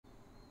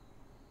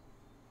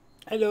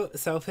Hello,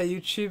 ça refait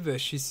YouTube, je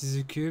suis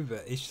Suzucube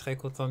et je suis très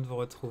content de vous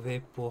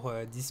retrouver pour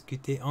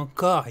discuter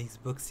encore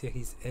Xbox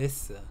Series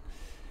S.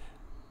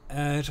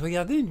 Je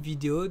regardais une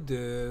vidéo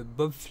de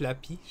Bob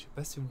Flappy, je sais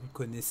pas si vous le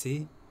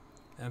connaissez,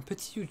 un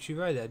petit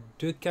YouTuber, il a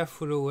 2K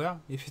followers,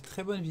 il fait de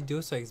très bonnes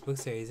vidéos sur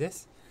Xbox Series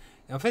S.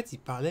 Et en fait, il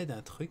parlait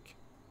d'un truc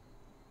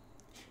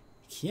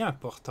qui est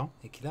important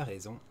et qu'il a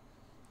raison.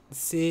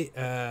 C'est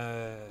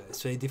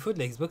sur les défauts de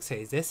la Xbox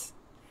Series S.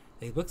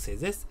 La Xbox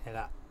Series S, elle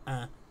a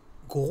un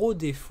gros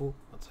défaut,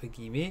 entre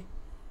guillemets,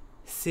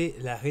 c'est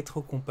la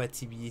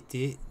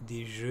rétrocompatibilité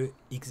des jeux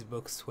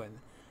Xbox One.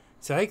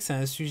 C'est vrai que c'est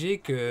un sujet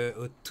que,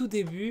 au tout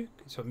début,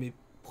 sur mes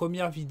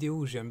premières vidéos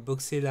où j'ai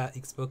unboxé la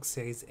Xbox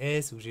Series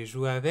S, où j'ai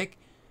joué avec,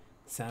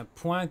 c'est un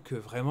point que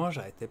vraiment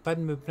j'arrêtais pas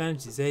de me plaindre.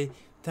 Je disais,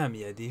 putain, mais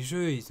il y a des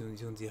jeux, ils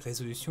ont des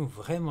résolutions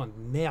vraiment de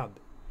merde.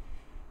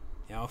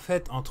 Et en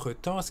fait, entre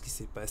temps, ce qui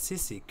s'est passé,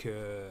 c'est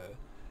que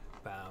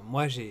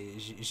moi, j'ai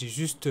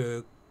juste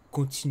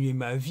continué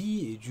ma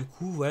vie. Et du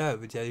coup, voilà,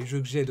 veut dire les jeux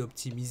que j'ai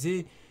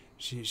d'optimiser,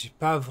 j'ai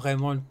pas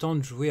vraiment le temps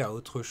de jouer à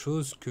autre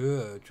chose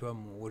que, tu vois,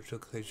 mon Watch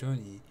Dogs Legion,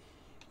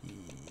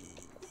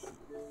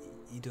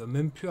 il doit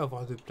même plus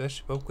avoir de place. Je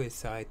sais pas pourquoi il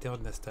s'est arrêté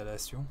en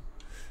installation.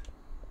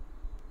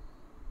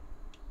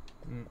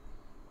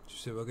 Je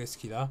sais pas qu'est-ce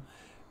qu'il a.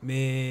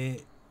 Mais,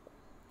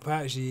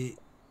 voilà, j'ai...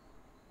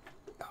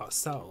 Alors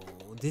ça,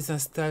 on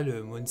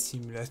désinstalle mon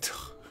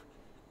simulator.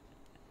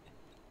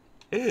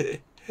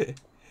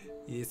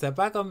 Il est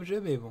sympa comme jeu,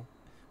 mais bon.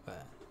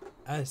 Voilà.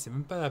 Ah, c'est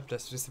même pas la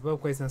place. Je sais pas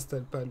pourquoi ils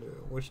s'installent pas le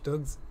Watch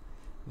Dogs.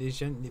 Les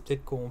jeunes, il est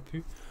peut-être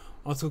corrompu.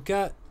 En tout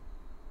cas,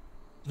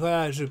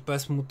 voilà, je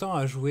passe mon temps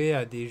à jouer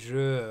à des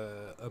jeux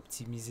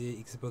optimisés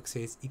Xbox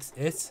Series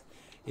XS.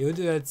 Et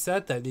au-delà de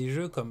ça, tu as des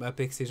jeux comme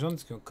Apex Legends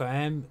qui ont quand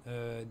même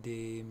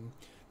des...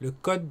 Le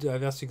code de la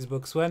version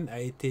Xbox One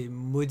a été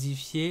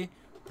modifié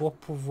pour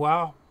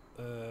pouvoir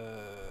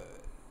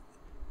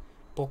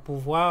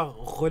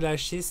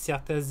relâcher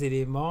certains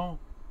éléments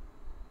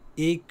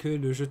et que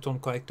le jeu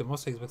tourne correctement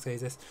sur Xbox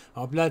Series S.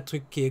 Alors là, le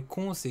truc qui est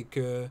con, c'est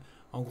que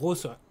en gros,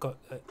 sur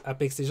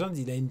Apex Legends,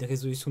 il a une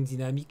résolution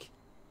dynamique.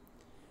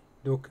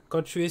 Donc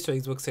quand tu es sur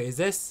Xbox Series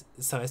S,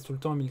 ça reste tout le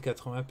temps en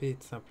 1080p,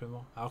 tout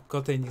simplement. Alors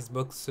quand tu as une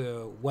Xbox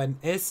One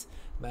S,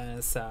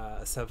 ben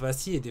ça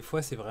vacille et des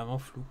fois c'est vraiment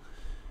flou.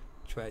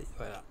 Tu vois,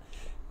 voilà.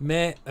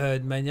 Mais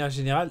de manière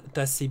générale, tu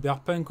as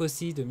Cyberpunk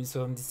aussi,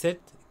 2077,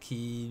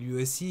 qui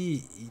lui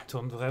aussi, il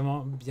tourne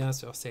vraiment bien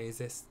sur Series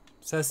S.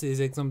 Ça, c'est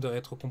des exemples de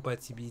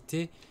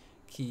rétrocompatibilité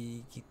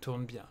qui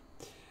tournent bien.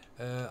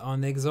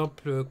 En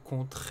exemple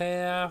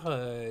contraire,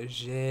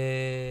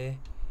 j'ai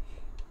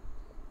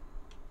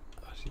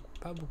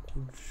pas beaucoup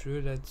de jeux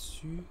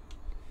là-dessus.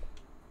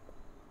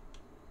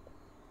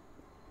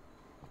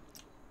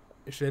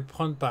 Je vais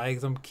prendre par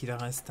exemple Killer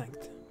Instinct.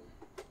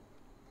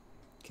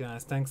 Killer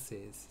Instinct,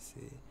 c'est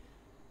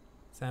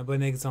un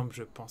bon exemple,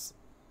 je pense.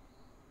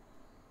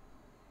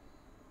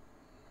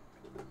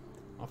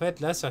 En fait,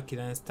 là, sur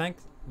Killer Instinct,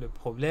 le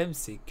problème,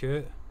 c'est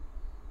que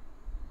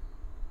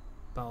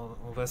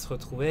on va se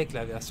retrouver avec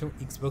la version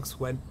Xbox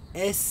One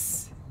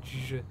S du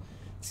jeu.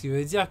 Ce qui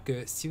veut dire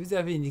que si vous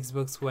avez une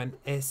Xbox One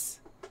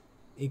S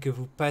et que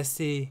vous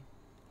passez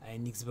à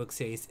une Xbox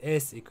Series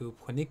S et que vous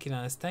prenez Killer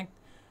Instinct,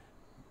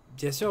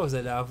 bien sûr, vous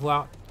allez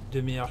avoir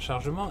de meilleurs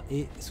chargements.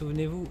 Et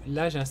souvenez-vous,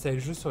 là, j'ai installé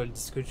le jeu sur le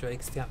disque dur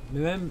externe.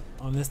 Mais même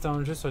en installant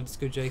le jeu sur le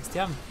disque dur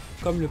externe,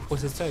 comme le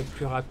processeur est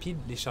plus rapide,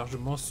 les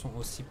chargements sont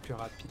aussi plus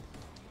rapides.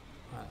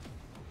 Voilà.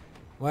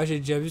 Moi, j'ai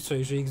déjà vu sur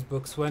les jeux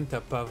Xbox One, t'as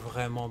pas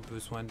vraiment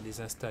besoin de les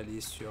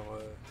installer sur...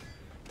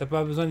 t'as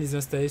pas besoin de les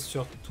installer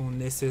sur ton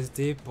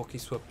SSD pour qu'ils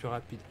soient plus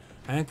rapides.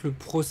 Rien que le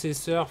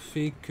processeur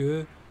fait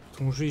que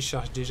ton jeu il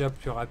charge déjà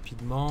plus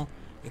rapidement.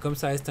 Et comme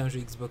ça reste un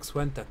jeu Xbox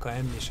One, t'as quand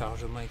même les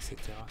chargements, etc.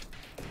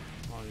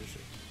 dans le jeu.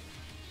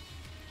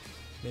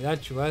 Mais là,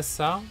 tu vois,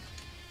 ça...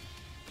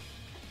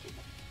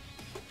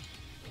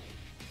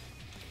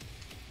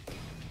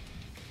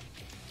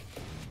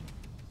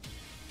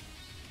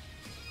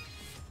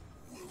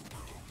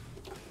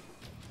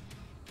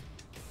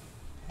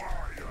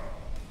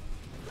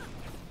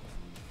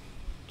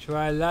 Tu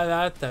vois,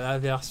 là, t'as la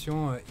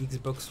version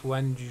Xbox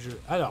One du jeu.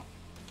 Alors...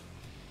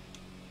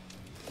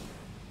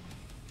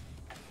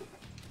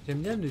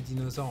 J'aime bien le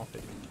dinosaure, en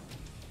fait.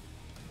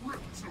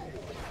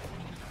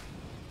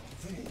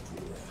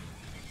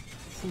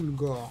 Full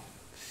gore.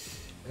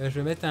 Je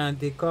vais mettre un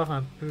décor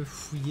un peu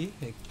fouillé,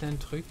 avec plein de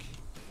trucs.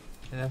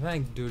 Il y en avait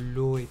avec de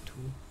l'eau et tout.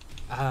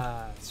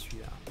 Ah,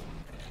 celui-là.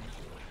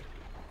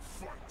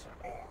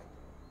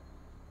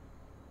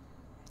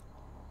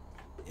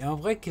 Et en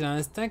vrai, Killer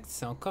Instinct,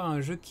 c'est encore un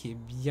jeu qui est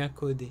bien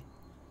codé.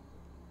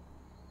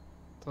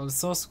 Dans le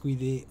sens où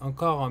il est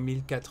encore en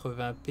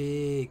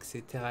 1080p,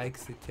 etc.,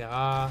 etc.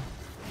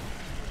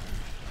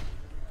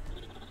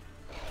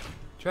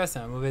 Tu vois, c'est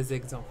un mauvais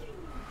exemple.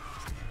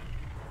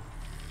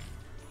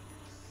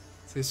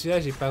 Parce que celui-là,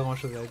 j'ai pas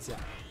grand-chose à dire.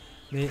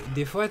 Mais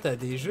des fois, t'as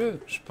des jeux,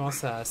 je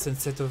pense à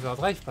Sunset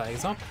Overdrive, par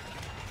exemple.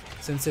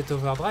 Sunset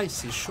Overdrive,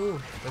 c'est chaud.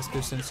 Parce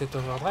que Sunset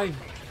Overdrive,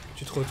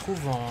 tu te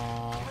retrouves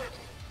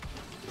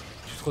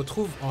te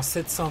retrouves en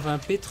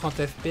 720p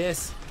 30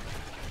 fps.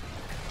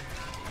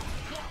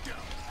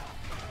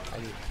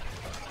 Allez.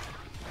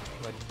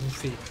 On va te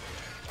bouffer.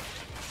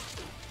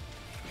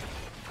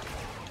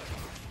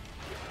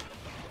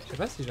 Je sais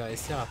pas si je vais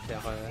réussir à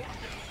faire...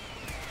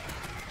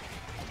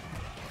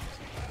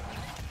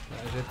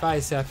 Je vais pas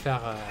réussir à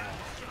faire...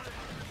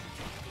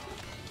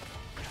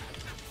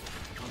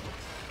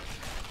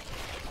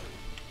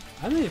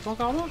 Ah non, il est pas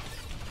encore mort.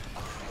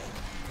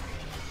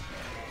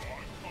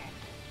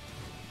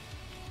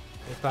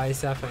 Je vais pas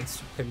réussir à faire une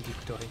suprême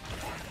victory.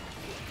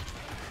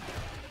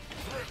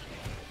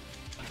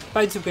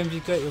 Pas une suprême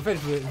victory. En fait,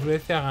 je voulais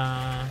faire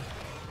un...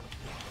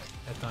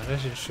 Attends, là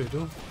j'ai le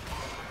shadow.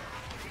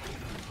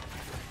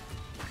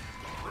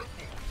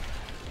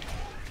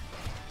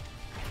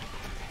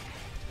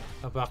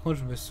 Ah, par contre,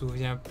 je me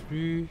souviens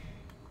plus.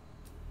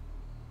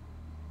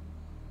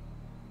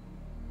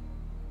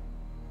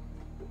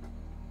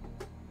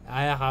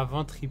 Arrière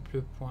avant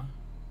triple point.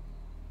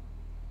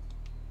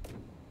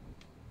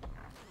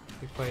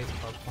 C'est quoi les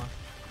 3 points?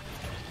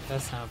 Ça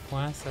c'est un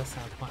point, ça c'est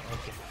un point.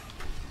 Ok.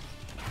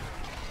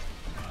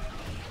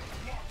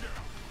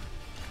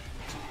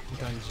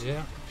 Danger.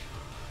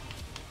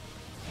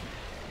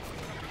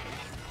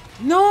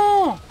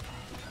 Non!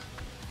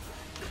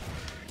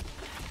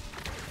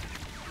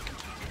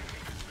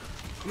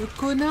 Le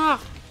connard!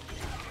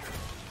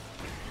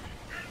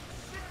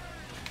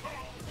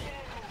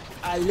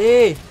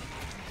 Allez!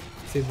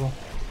 C'est bon.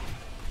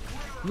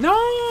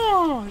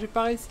 Non! J'ai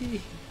pas réussi.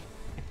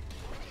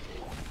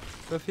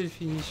 J'ai pas fait le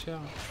finisher.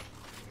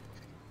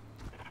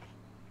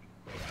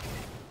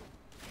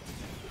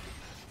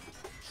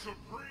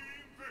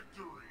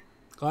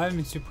 Quand même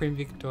une supreme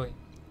victory.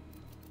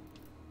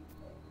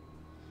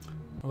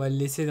 On va le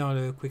laisser dans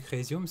le quick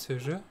resume ce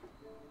jeu.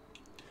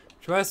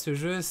 Tu vois, ce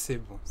jeu c'est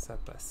bon, ça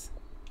passe.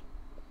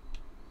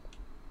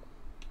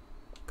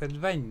 Code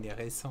Vein, il est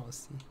récent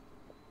aussi.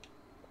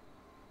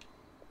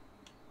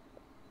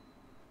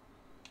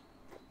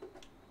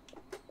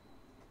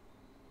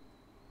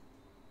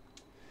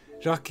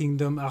 Genre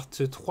Kingdom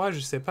Hearts 3, je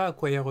sais pas à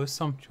quoi il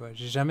ressemble, tu vois.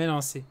 J'ai jamais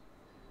lancé.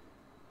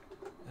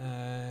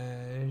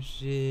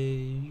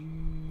 J'ai eu...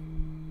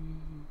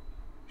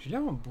 Je l'ai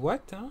en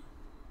boîte, hein.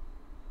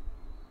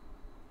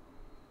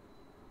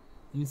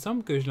 Il me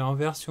semble que je l'ai en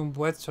version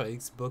boîte sur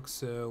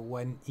Xbox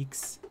One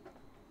X.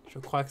 Je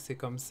crois que c'est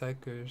comme ça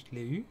que je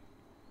l'ai eu.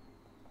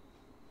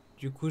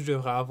 Du coup, je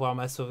devrais avoir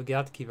ma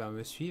sauvegarde qui va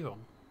me suivre.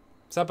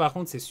 Ça, par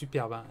contre, c'est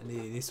superbe. Hein.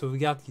 Les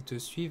sauvegardes qui te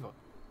suivent,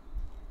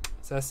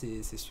 ça,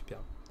 c'est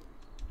superbe.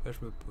 Là,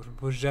 je me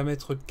pose jamais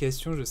trop de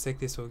questions. Je sais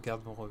que les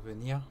sauvegardes vont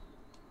revenir.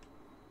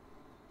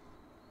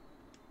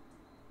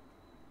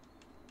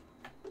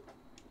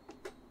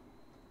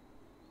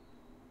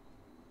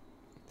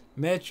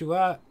 Mais tu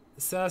vois,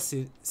 ça,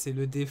 c'est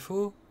le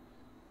défaut.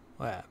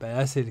 Ouais, bah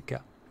là, c'est le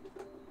cas.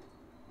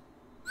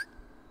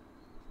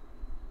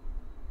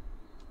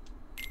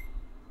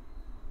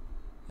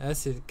 Là,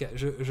 c'est le cas.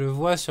 Je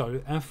vois sur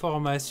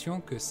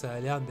l'information que ça a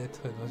l'air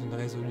d'être dans une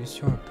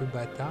résolution un peu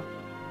bâtard.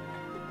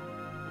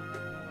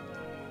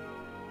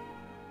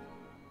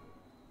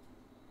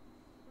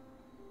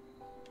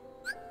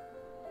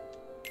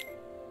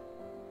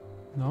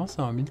 Non,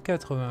 c'est en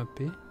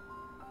 1080p.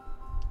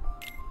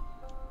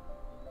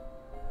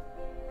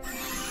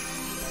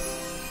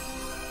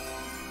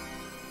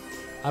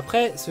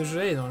 Après, ce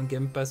jeu est dans le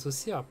Game Pass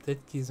aussi, alors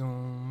peut-être qu'ils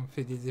ont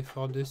fait des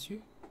efforts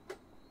dessus.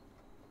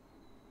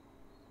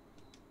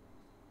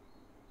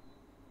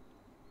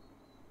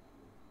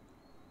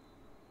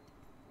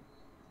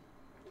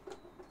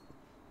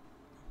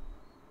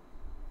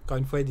 Encore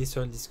une fois, il est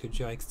sur le disque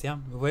dur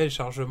externe. Vous voyez, le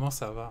chargement,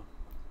 ça va.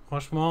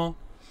 Franchement,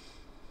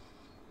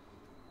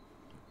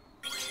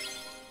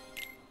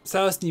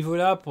 ça, à ce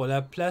niveau-là, pour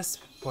la place,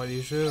 pour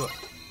les jeux,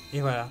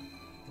 et voilà.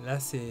 Là,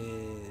 c'est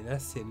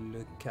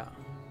le cas.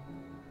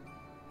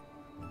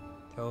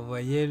 Là, vous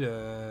voyez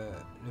le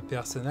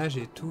personnage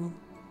et tout.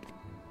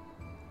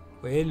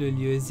 Vous voyez le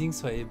liaising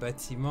sur les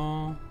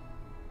bâtiments.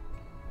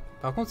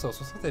 Par contre, sur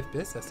 60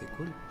 FPS, ça c'est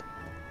cool.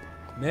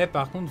 Mais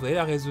par contre, vous voyez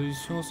la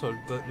résolution sur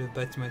le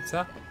bâtiment de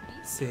ça.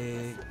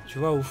 C'est, tu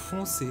vois, au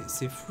fond,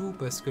 c'est flou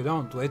parce que là,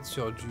 on doit être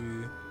sur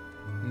du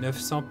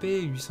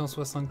 900p,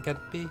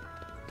 864p.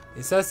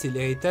 Et ça, c'est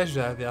l'héritage de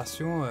la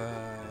version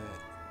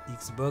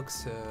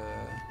Xbox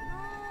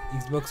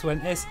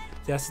One S.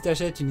 C'est-à-dire, si tu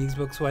achètes une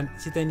Xbox One,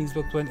 si tu as une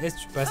Xbox One S,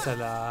 tu passes à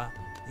la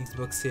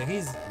Xbox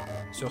Series.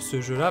 Sur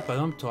ce jeu-là, par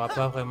exemple, tu n'auras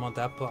pas vraiment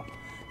d'apport.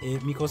 Et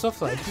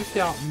Microsoft aurait pu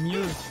faire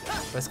mieux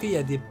parce qu'il y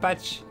a des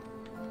patchs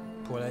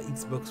pour la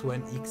Xbox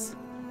One X.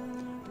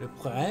 Le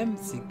problème,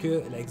 c'est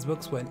que la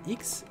Xbox One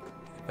X,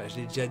 enfin, je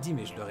l'ai déjà dit,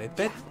 mais je le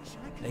répète,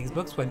 la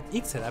Xbox One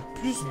X, elle a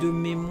plus de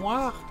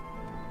mémoire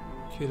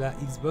que la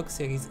Xbox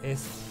Series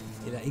S.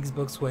 Et la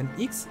Xbox One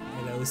X,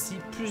 elle a aussi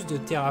plus de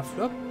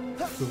teraflops,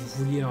 que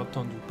vous vouliez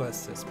l'entendre ou pas,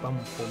 c'est pas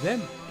mon problème,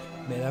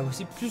 mais elle a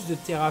aussi plus de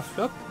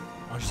teraflops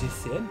en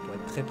GCN, pour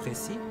être très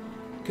précis,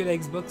 que la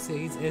Xbox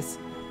Series S.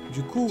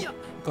 Du coup,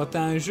 quand tu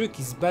as un jeu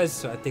qui se base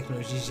sur la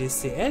technologie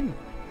GCN,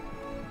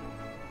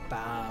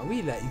 bah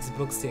oui, la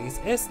Xbox Series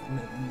S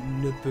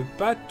ne peut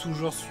pas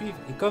toujours suivre.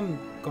 Et comme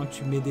quand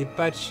tu mets des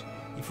patchs,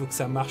 il faut que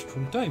ça marche tout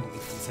le temps, ils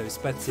ne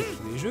savent pas tester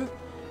tous les jeux.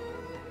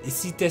 Et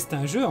s'ils testent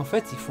un jeu, en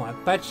fait, ils font un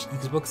patch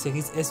Xbox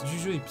Series S du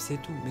jeu et puis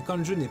c'est tout. Mais quand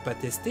le jeu n'est pas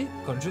testé,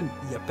 quand le jeu,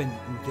 il n'y a pas une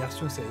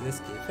version Series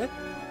S qui est faite,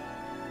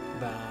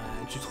 ben,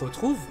 tu te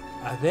retrouves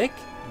avec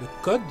le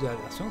code de la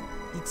version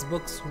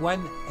Xbox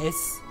One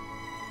S.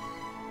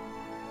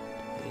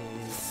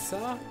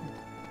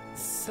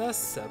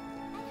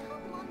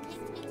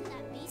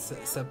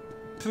 Et ça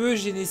peut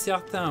gêner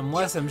certains.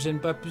 Moi, ça me gêne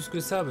pas plus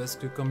que ça parce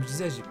que, comme je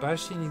disais, j'ai pas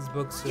acheté une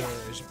Xbox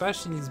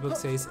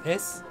Series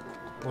S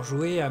pour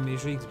jouer à mes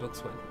jeux Xbox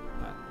One.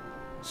 Voilà.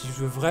 Si je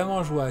veux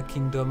vraiment jouer à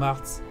Kingdom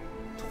Hearts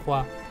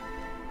 3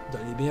 dans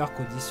les meilleures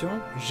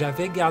conditions,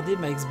 j'avais gardé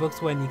ma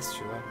Xbox One X,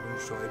 tu vois. Donc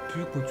j'aurais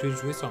pu continuer de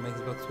jouer sur ma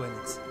Xbox One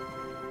X.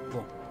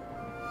 Bon.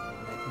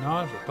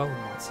 Maintenant, je vais pas vous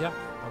mentir.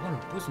 Par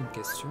contre, je me pose une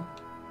question.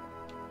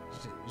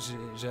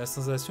 J'ai la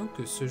sensation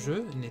que ce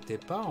jeu n'était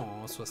pas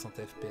en 60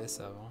 FPS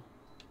avant.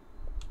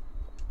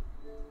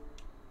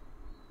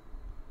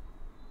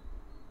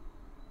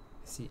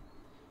 Si.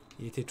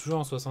 Il était toujours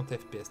en 60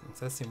 FPS. Donc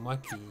ça, c'est moi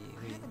qui...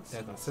 Oui,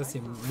 d'accord. Ça,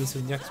 c'est mes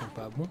souvenirs qui sont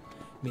pas bons.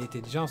 Mais il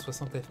était déjà en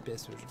 60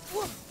 FPS, le jeu.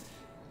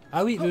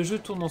 Ah oui, le jeu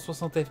tourne en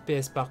 60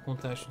 FPS par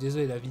contre. Hein. Je suis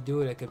désolé, la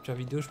vidéo et la capture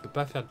vidéo, je peux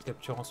pas faire de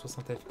capture en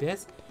 60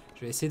 FPS.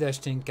 Je vais essayer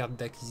d'acheter une carte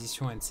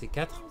d'acquisition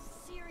NC4.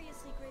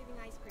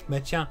 Bah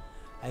tiens,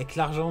 avec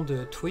l'argent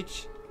de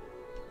Twitch,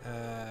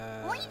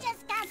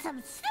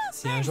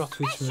 si un jour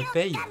Twitch me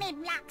paye,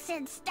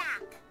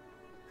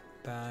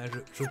 ben,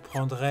 je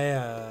prendrai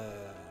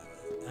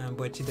un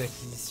boîtier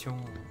d'acquisition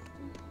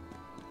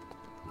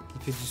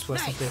qui fait du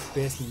 60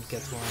 FPS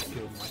 1080p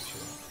au moins, tu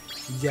vois.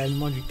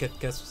 Idéalement du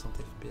 4K 60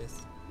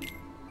 FPS.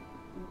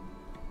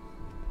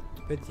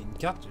 En fait, il y a une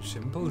carte, je sais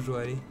même pas où je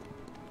dois aller.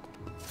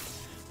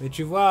 Mais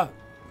tu vois,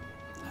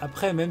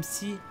 après, même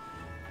si...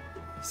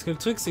 Parce que le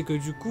truc, c'est que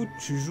du coup,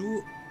 tu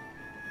joues...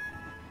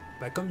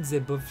 Bah, comme disait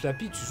Bob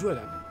Flappy, tu joues à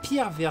la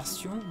pire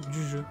version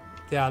du jeu.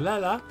 C'est-à-dire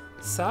là,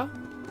 ça,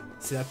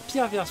 c'est la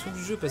pire version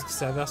du jeu parce que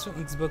c'est la version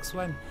Xbox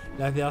One.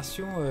 La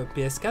version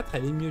PS4,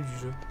 elle est mieux du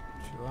jeu,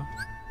 tu vois.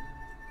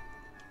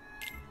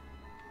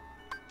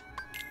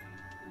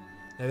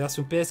 La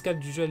version PS4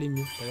 du jeu, elle est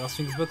mieux. La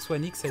version Xbox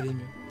One X, elle est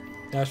mieux.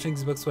 La version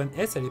Xbox One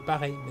S, elle est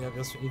pareille. Mais les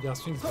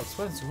versions Xbox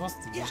One, souvent,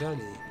 c'était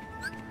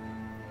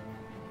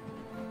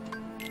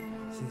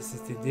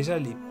déjà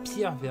les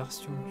pires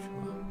versions, tu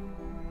vois,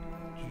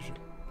 du jeu.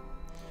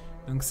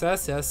 Donc ça,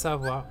 c'est à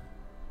savoir.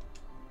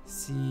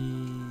 Si...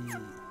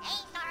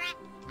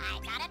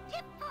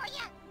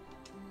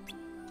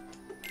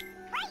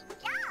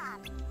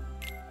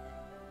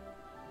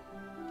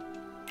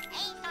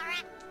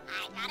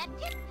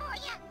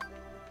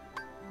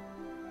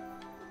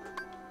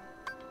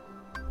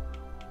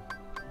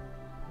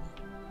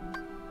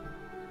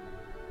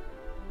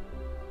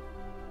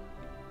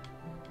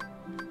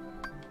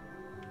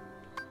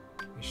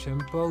 Je sais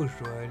même pas où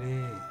je dois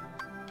aller.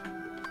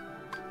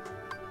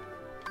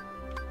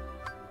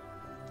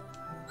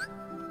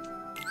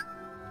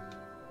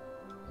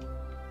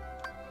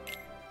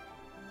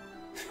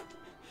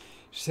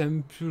 Je sais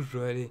même plus où je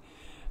dois aller.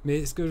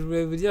 Mais ce que je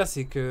voulais vous dire,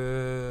 c'est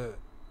que...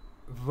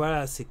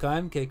 Voilà, c'est quand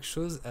même quelque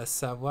chose à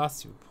savoir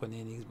si vous prenez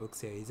une Xbox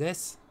Series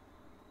S.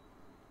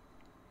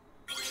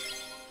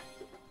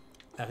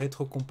 La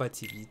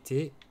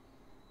rétrocompatibilité.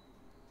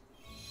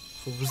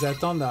 Faut vous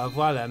attendre à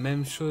avoir la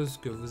même chose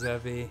que vous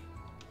avez.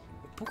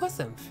 Pourquoi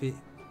ça me fait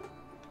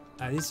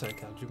aller sur la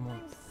carte du monde?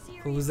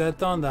 Faut vous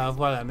attendre à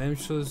avoir la même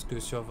chose que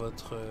sur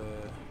votre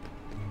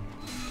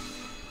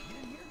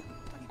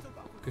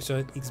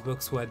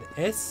Xbox One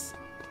S.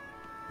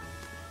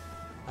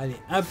 Allez,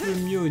 un peu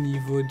mieux au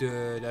niveau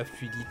de la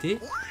fluidité.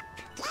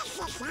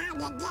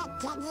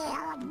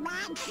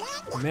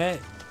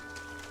 Mais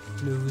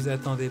ne vous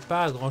attendez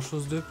pas à grand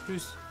chose de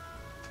plus.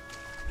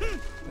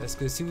 Parce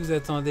que si vous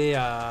attendez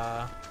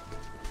à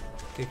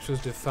quelque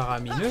chose de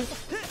faramineux,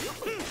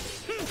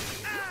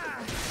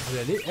 vous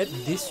allez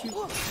être déçu.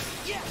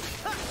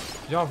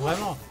 Genre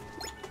vraiment.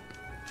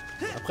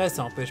 Après,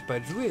 ça n'empêche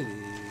pas de jouer.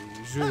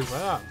 Les jeux,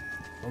 voilà.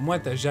 Au moins,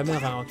 t'as jamais de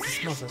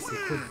ralentissement, ça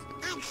c'est cool.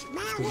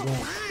 Parce que bon,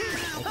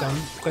 elle est quand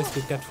même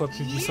presque 4 fois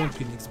plus puissante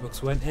qu'une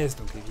Xbox One S,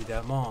 donc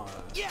évidemment,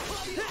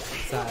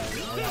 ça,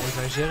 elle arrive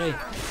à gérer.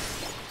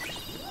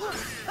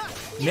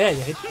 Mais elle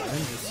hérite quand même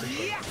de ce code.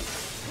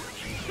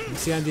 Donc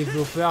si un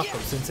développeur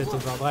comme Sunset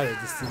Overdrive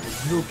a décidé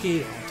de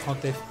bloquer en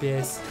 30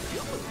 FPS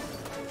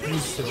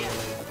plus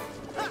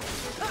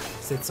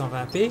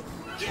 720p,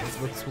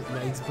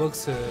 la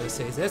Xbox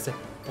Series S ne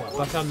pourra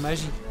pas faire de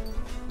magie.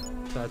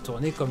 Ça va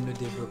tourner comme le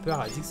développeur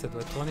a dit que ça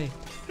doit tourner.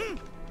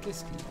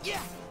 Qu'est-ce que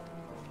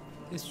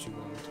tu veux,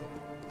 toi?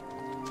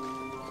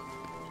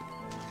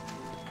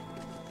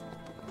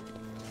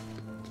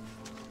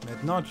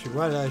 Maintenant, tu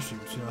vois, là, je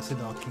me suis lancé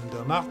dans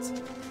Kingdom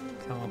Hearts.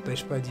 Ça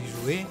m'empêche pas d'y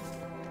jouer.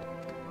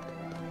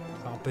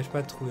 Ça m'empêche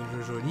pas de trouver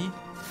le jeu joli.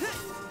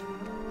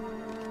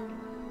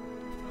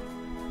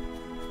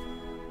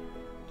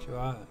 Tu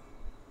vois.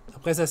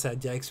 Après ça, c'est la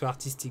direction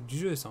artistique du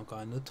jeu. C'est encore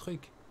un autre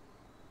truc.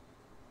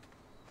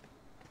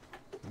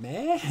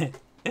 Mais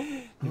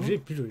le jeu est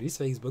plus joli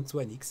sur Xbox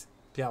One X,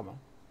 clairement.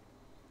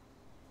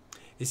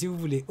 Et si vous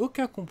voulez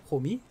aucun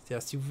compromis,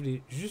 c'est-à-dire si vous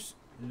voulez juste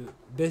le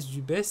best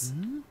du best,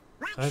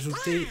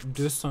 rajoutez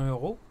 200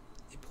 €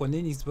 et prenez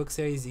une Xbox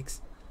Series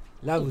X.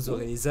 Là, vous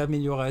aurez les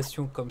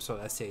améliorations comme sur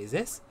la Series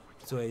S,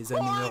 vous aurez les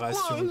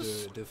améliorations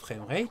de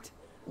framerate,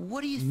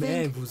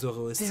 mais vous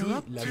aurez aussi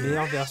la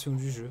meilleure version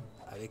du jeu,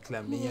 avec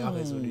la meilleure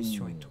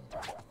résolution et tout.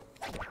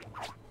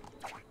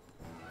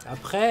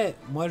 Après,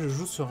 moi je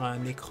joue sur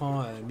un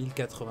écran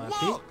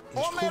 1080p, et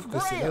je trouve que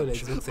c'est là où la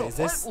Xbox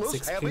Series S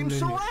s'exprime le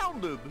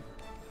mieux.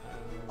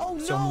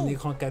 Sur mon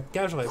écran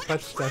 4K, j'aurais pas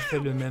tout à fait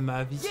le même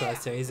avis sur la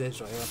série S.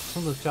 J'aurais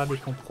l'impression de faire des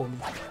compromis.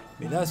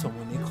 Mais là, sur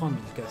mon écran 1080p,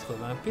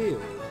 je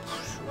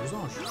suis aux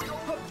anges. Je suis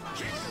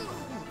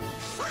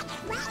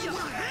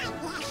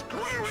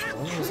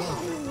vraiment aux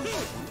anges.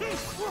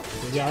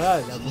 Je veux dire, là,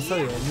 la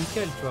console est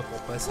nickel, tu vois, pour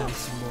passer un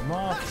petit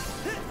moment.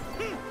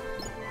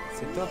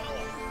 C'est top.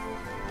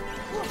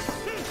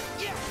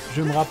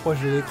 Je me rapproche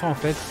de l'écran, en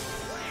fait.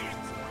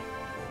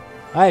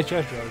 Ouais, tu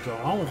vois, je dois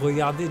vraiment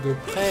regarder de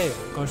près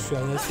quand je suis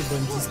à une assez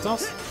bonne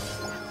distance.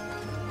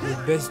 Les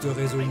baisses de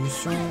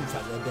résolution, enfin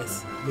la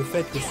baisse. Le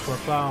fait que je sois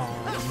pas en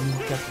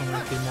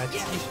 1080p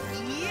natif,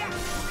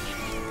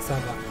 ça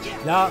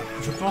va. Là,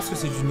 je pense que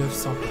c'est du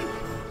 900p.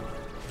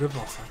 Je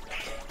pense. Hein.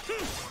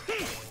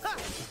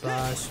 Je suis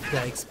pas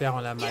super expert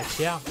en la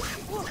matière.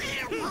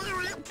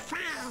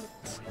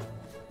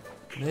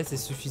 Mais c'est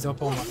suffisant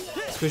pour moi.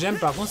 Ce que j'aime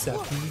par contre, c'est la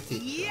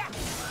fluidité.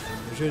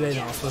 Le jeu là, il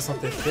est en 60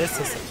 FPS,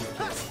 ça me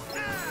plaît.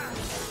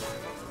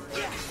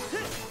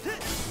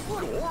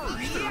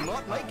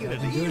 La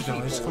vidéo, j'ai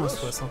enregistré en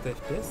 60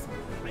 FPS.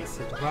 On va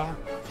essayer de voir.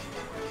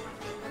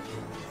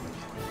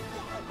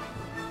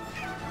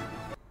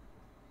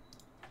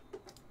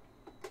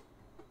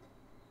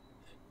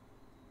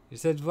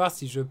 J'essaie de voir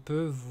si je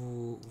peux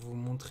vous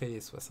montrer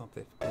les 60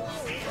 FPS.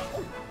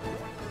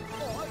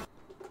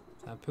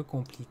 C'est un peu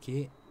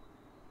compliqué.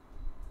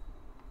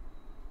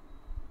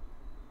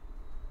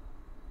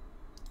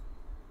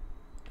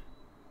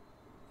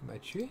 Il m'a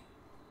tué.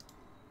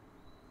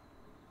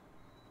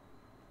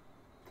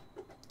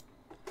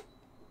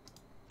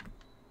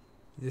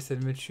 Ils essaient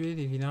de me tuer,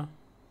 les vilains.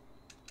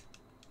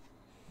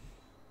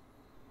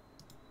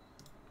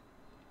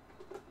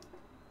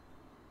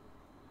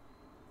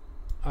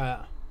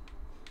 Voilà.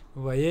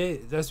 Vous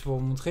voyez, là, c'est pour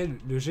vous montrer,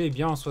 le jeu est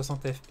bien en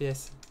 60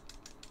 FPS.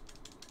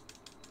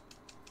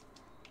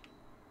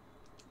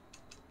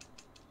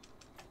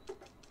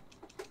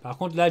 Par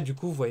contre, là, du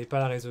coup, vous voyez pas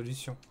la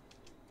résolution.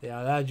 Et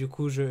là, du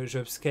coup,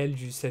 j'upscale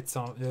du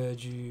 700...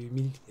 du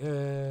 1000...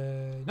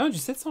 non, du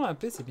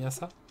 720p, c'est bien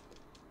ça.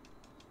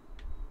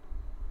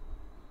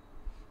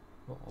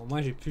 Bon, au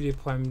moins, j'ai plus les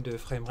problèmes de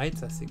framerate,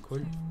 ça, c'est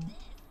cool.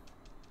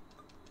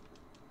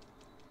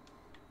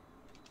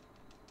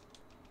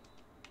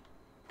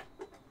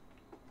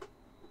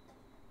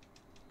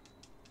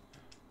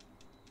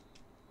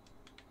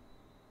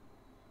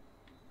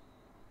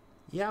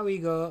 Here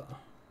we go.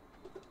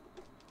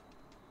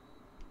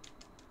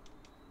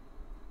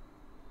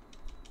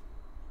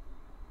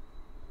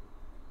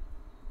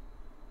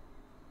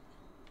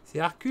 C'est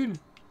Hercule.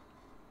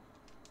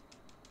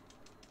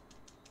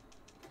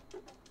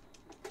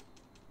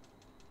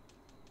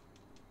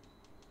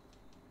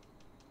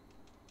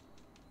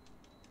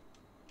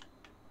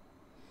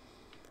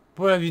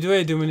 Bon, la vidéo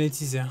est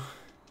démonétisée. Hein.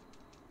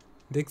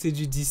 Dès que c'est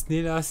du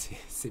Disney, là,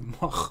 c'est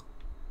mort.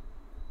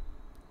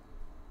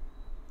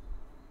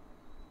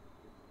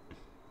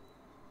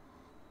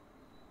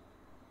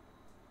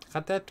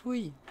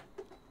 Ratatouille.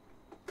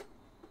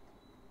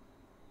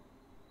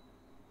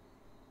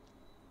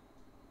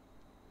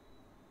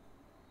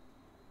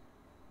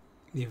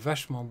 Il est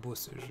vachement beau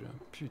ce jeu,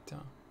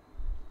 putain.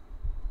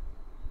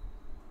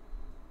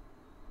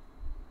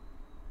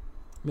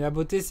 Mais la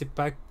beauté, c'est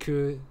pas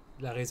que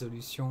la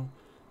résolution.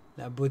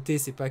 La beauté,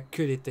 c'est pas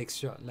que les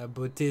textures. La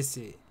beauté,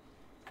 c'est...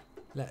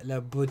 La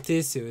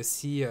beauté, c'est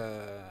aussi...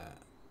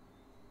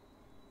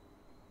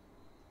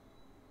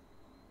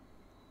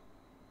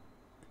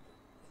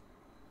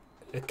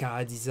 le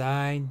chara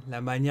design,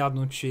 la manière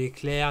dont tu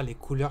éclaires, les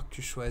couleurs que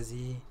tu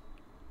choisis.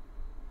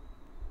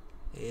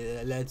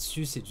 Et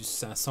là-dessus, c'est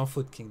un sans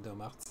faute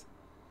Kingdom Hearts.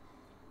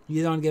 Il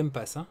est dans le Game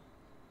Pass, hein.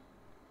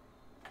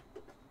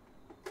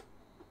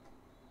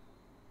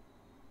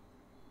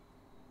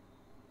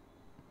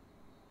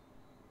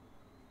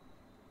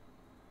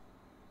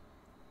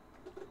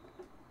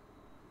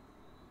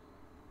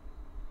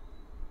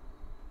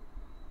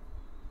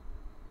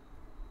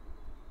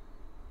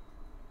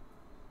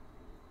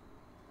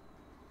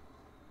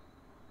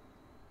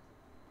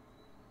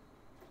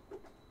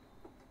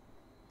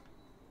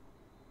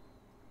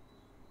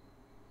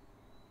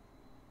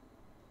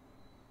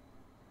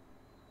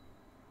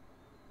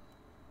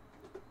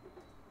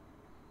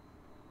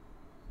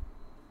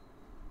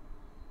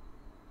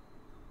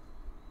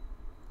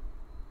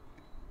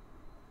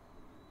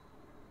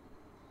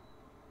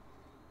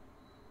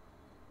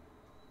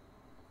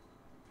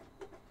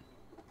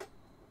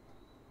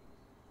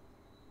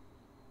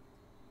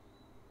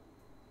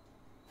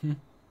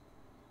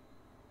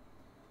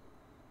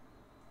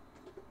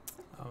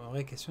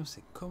 vraie question,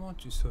 c'est comment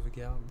tu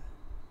sauvegardes?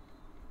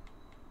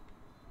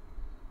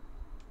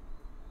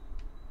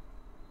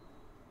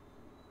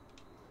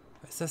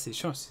 Ça, c'est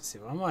chiant. C'est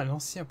vraiment à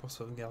l'ancien pour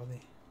sauvegarder.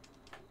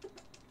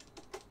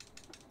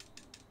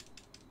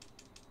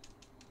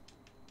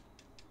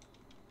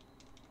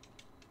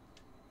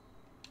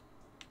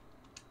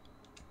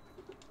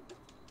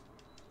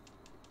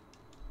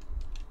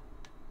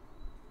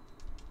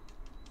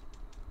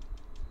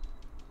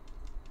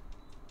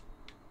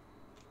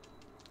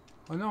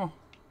 Oh non!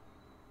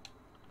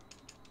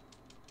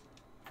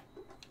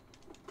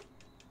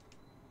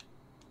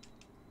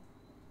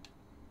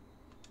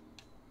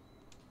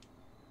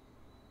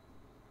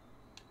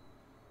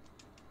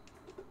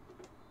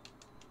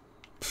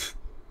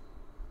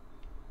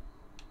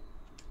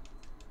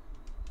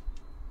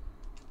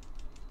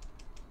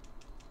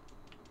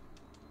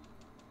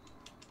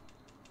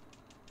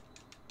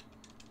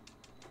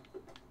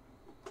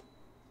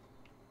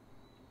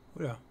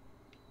 Oula.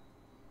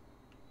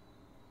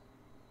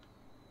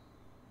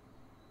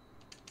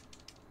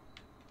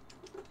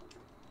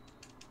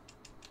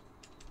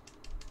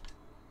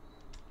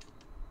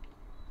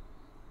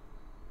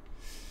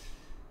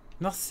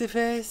 Non, c'est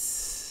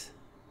fesses.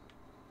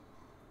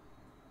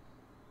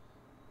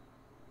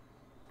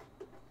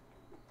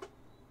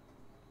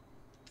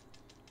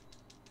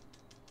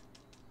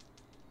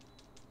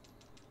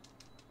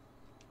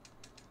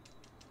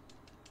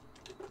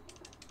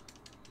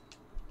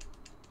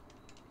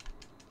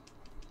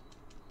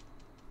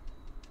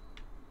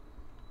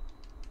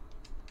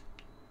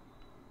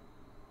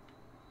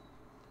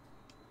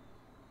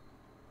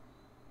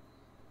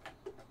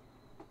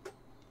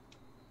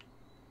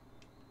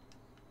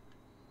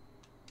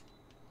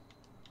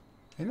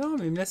 Mais non,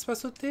 mais il me laisse pas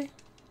sauter.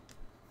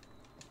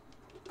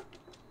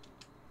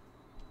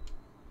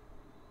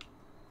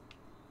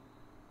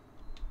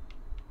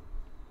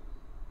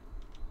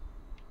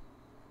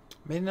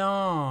 Mais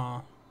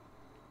non.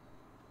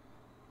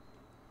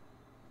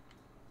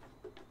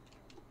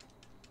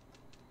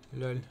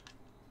 Lol.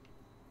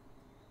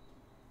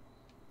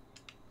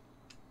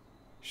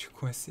 Je suis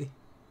coincé.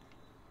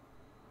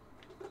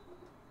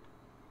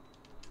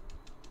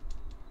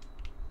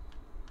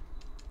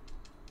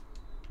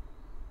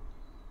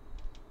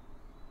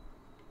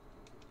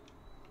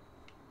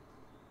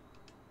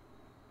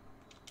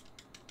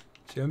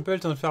 J'ai même pas le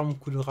temps de faire mon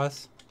coup de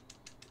grâce.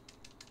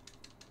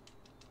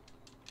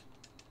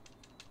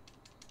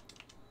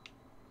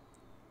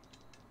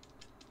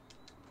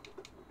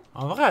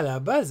 En vrai, à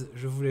la base,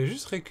 je voulais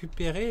juste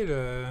récupérer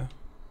le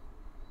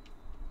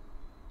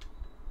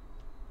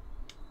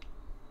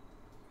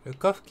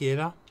coffre qui est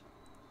là.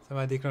 Ça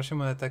va déclencher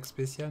mon attaque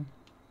spéciale.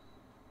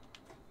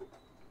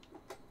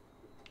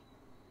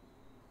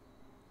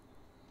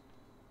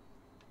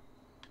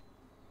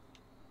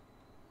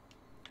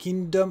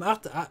 Kingdom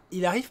Hearts, ah,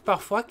 il arrive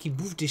parfois qu'il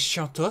bouffe des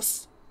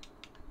chiantos.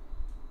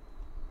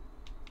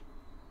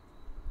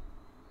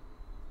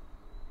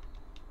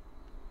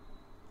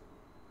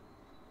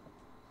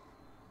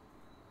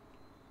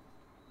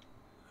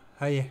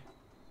 Aïe.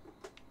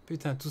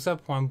 Putain, tout ça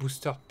pour un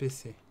booster de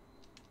PC.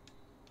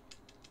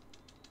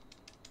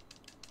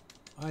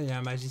 Ah, il y a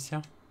un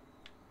magicien.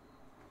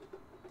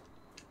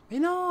 Mais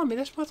non, mais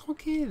lâche-moi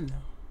tranquille.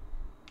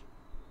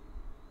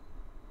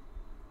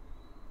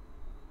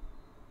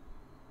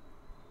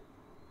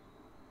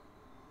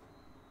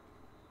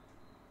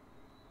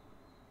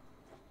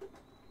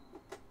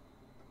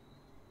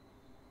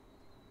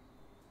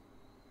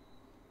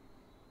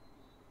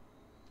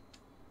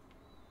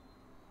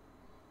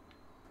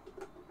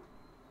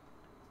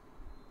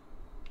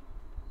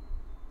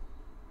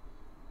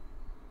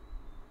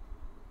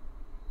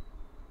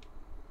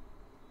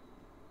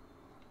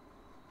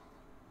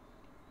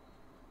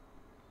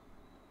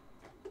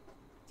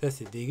 Ça,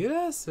 c'est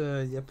dégueulasse.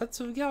 Il n'y a pas de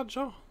sauvegarde,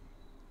 genre.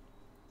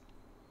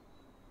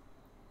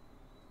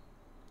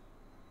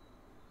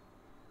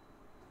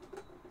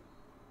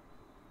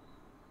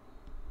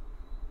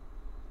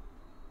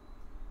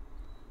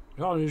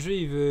 Genre, le jeu,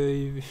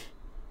 il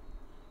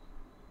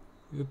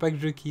veut pas que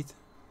je quitte.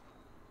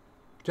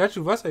 Là,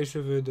 tu vois, sur les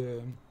cheveux de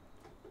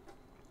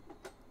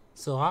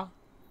Sora,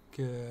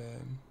 que,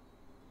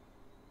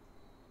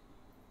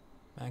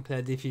 ben, que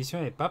la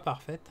définition n'est pas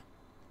parfaite.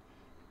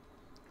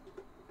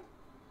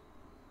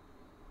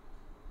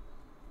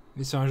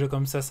 Mais sur un jeu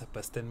comme ça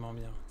passe tellement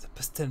bien. Ça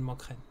passe tellement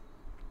crème.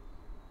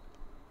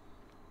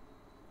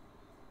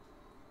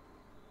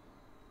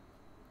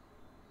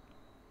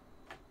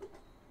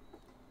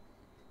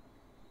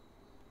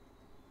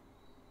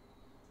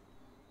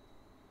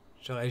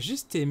 J'aurais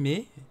juste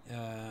aimé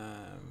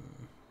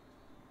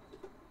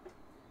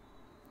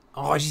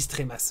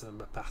enregistrer ma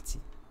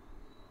partie.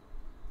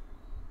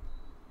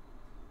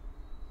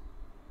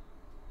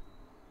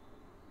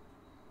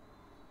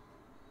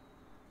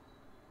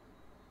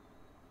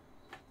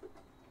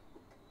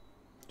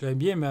 J'aurais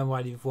bien aimé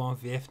avoir les voix en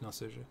VF dans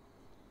ce jeu.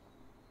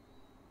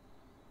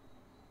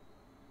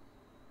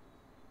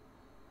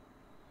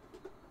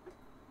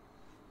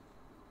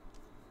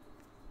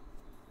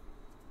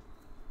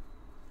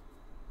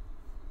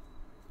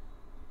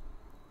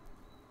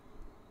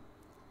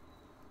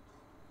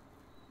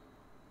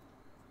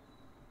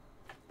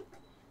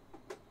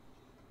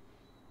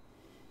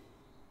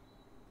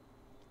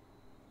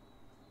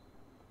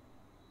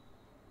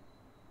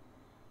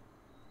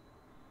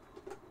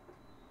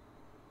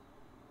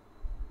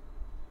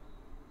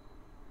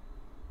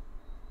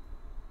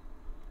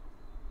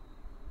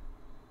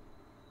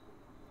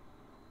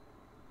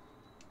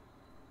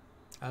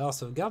 Alors,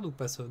 sauvegarde ou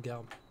pas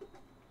sauvegarde?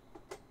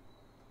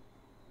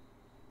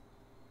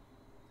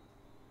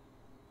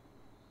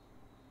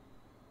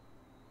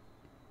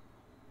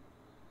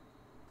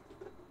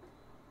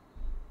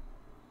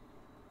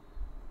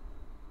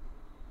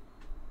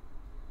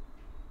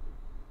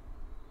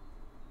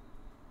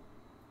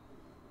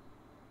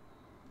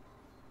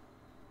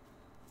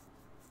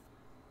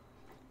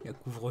 Il y a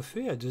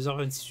couvre-feu, à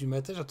 2h26 du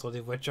matin, j'entends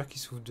des voitures qui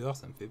s'ouvrent dehors,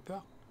 ça me fait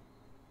peur.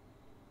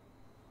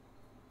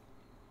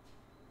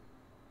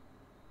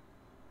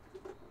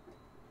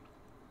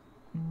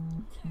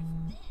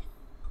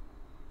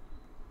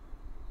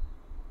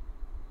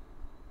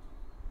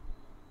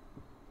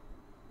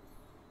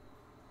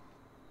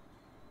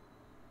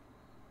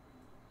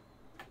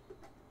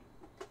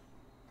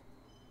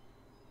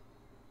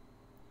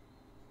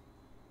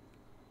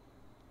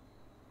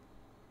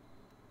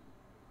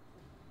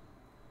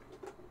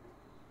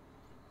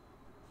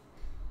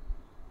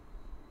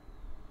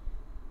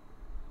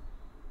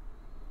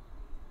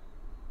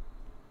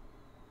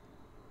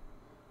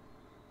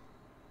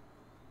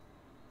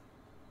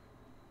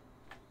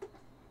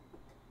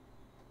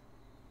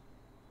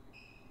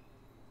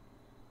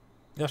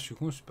 Là, je suis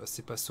con,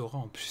 c'est pas Sora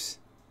en plus.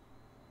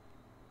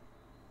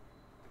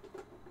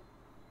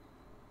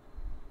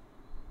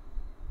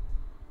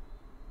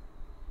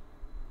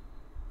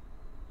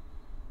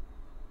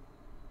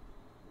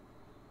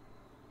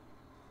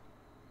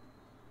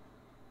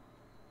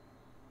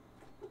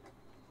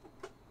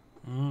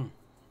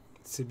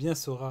 C'est bien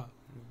Sora.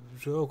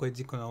 Je vois pourquoi il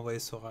dit qu'on a envoyé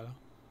Sora là.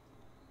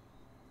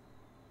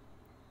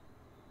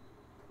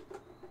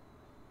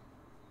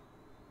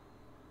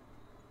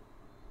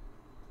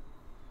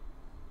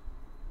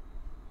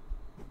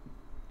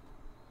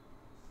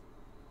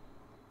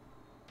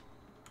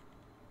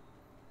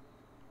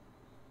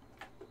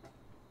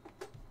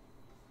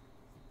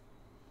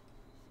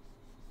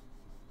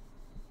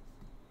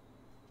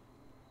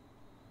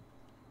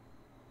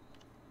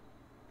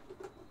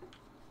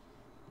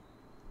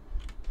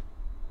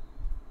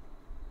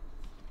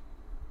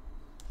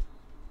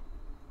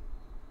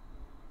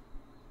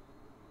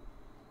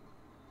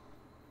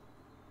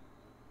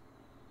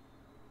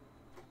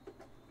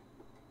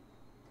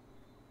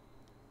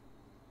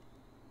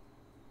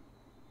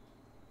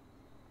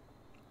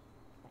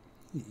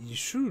 Il est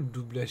chou le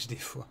doublage des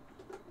fois.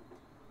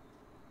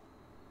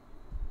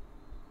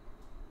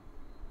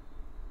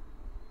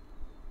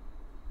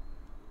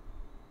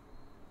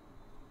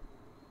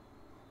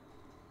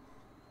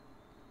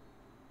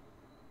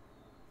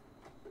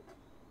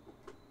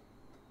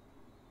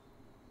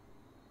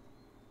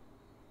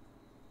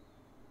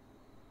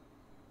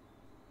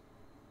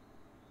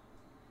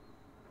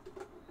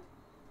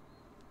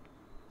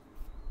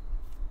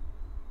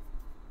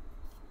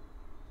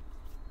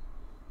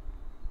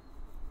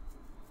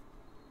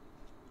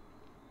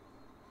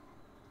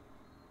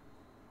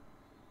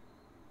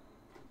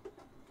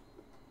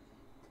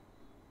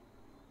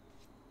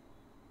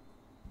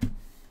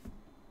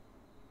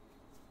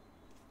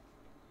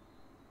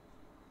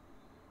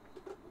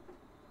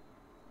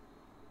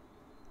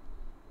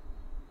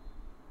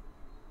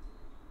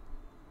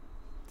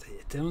 Il y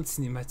a tellement de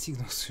cinématiques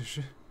dans ce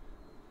jeu.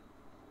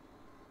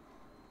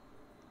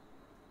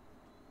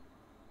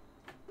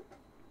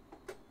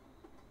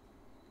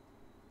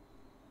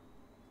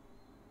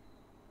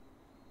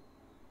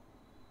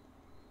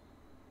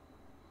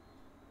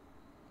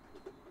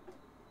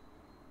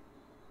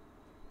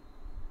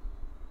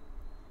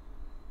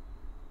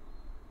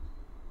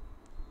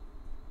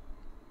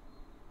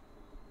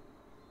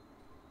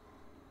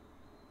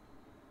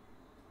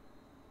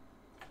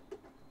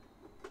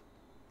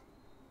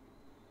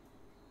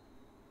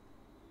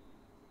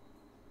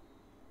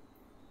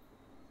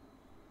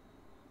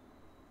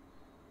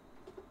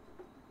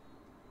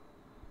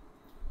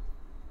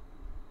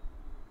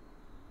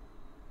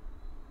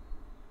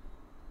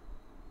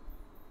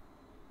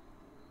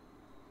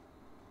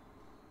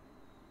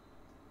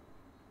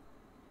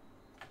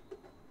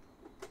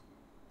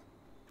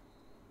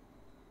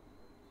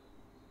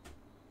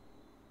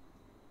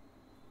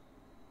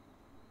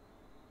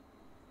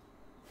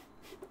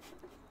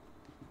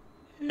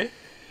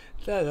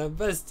 Là, à la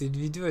base, c'était une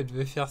vidéo, elle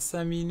devait faire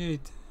 5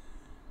 minutes.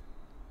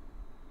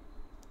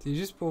 C'est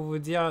juste pour vous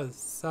dire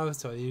ça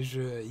sur les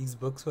jeux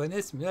Xbox One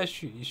S, mais là,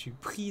 je suis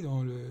pris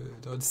dans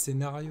le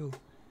scénario.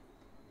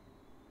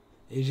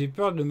 Et j'ai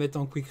peur de le mettre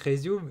en quick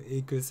resume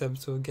et que ça me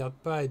sauvegarde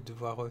pas et de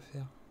devoir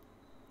refaire.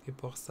 C'est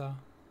pour ça.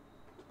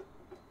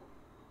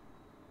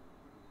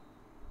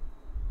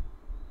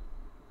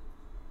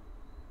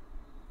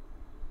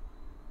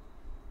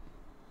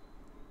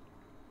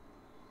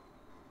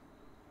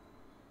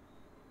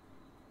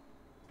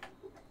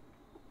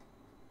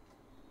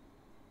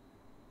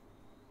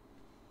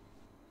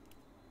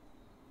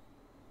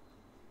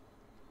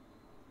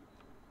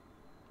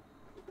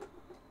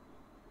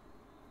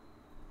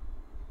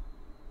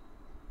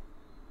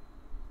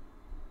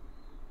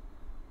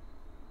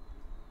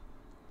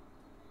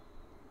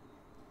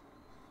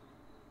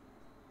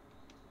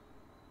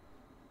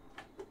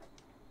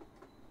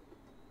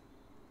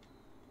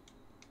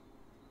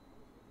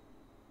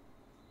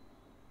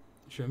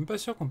 Je suis même pas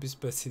sûr qu'on puisse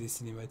passer des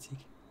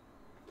cinématiques.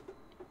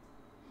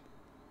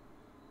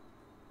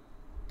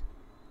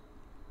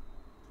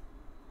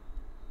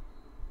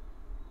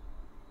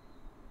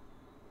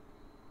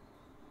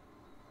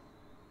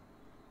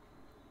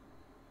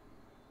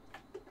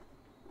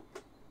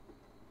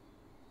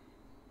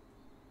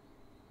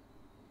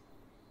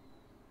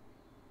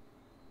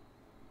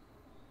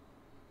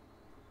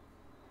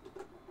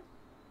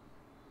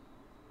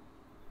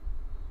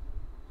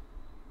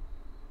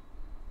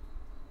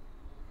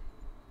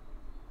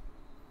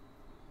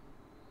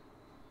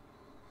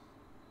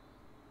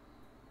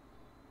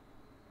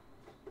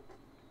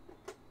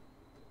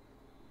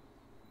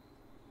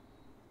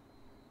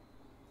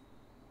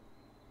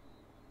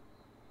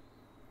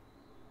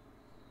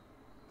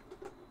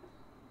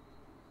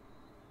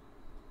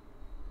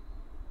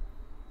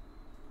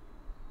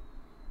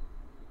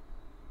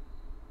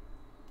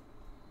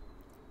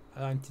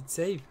 Alors une petite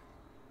save.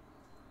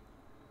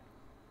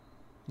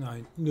 Non,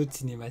 une autre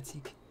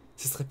cinématique.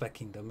 Ce serait pas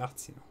Kingdom Hearts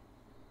sinon.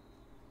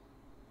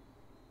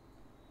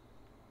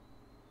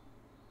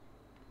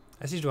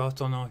 Ah si, je dois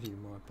retourner en ville,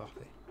 moi,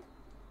 parfait.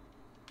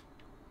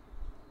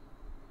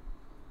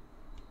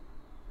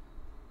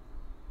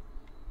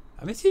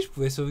 Ah mais si, je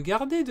pouvais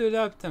sauvegarder de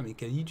là, putain, mais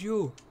quel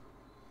idiot.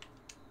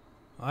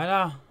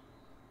 Voilà.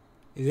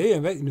 Et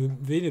vous voyez,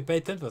 veuillez ne pas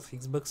éteindre votre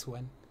Xbox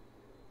One.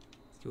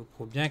 Ce qui vous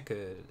prouve bien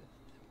que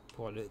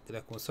pour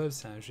la console,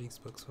 c'est un jeu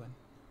Xbox One.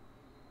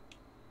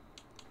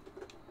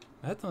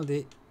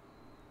 Attendez.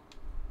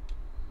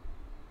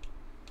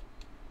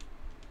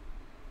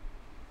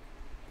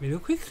 Mais le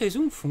Quick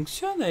Resume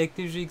fonctionne avec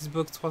les jeux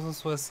Xbox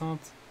 360.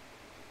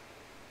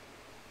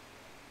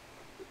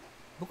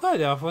 Pourquoi la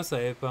dernière fois ça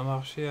avait pas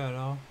marché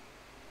alors?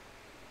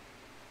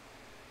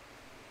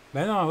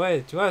 Bah non,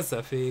 ouais, tu vois,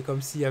 ça fait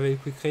comme s'il y avait le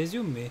Quick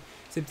Resume, mais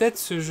c'est peut-être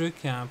ce jeu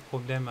qui a un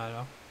problème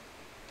alors.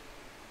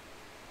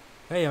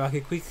 Là, il y a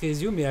marqué Quick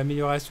Resume et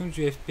amélioration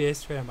du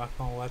FPS, tu vois, il y a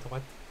marqué en haut à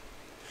droite.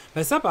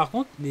 Bah ça, par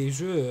contre, les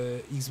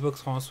jeux Xbox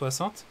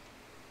 360,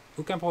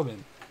 aucun problème.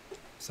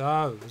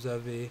 Ça, vous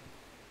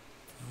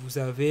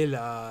avez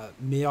la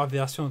meilleure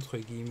version, entre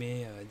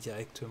guillemets,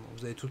 directement.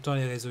 Vous avez tout le temps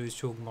les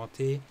résolutions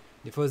augmentées.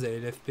 Des fois, vous avez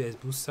le FPS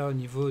Boost. Ça, au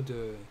niveau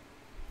de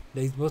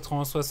la Xbox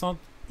 360,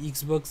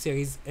 Xbox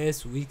Series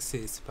S ou X,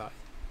 c'est pareil.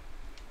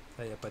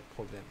 Ça, il n'y a pas de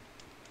problème.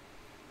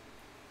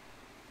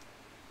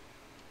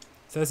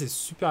 Ça, c'est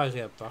super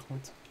agréable, par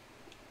contre.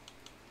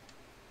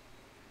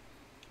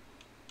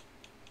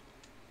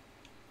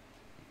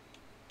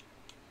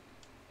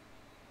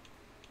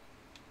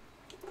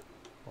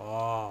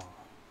 Oh.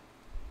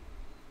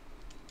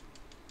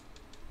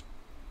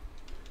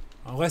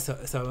 En vrai, ça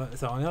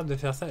a l'air de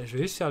faire ça. Je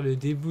vais juste faire le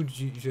début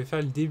je vais faire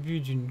le début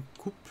d'une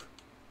coupe.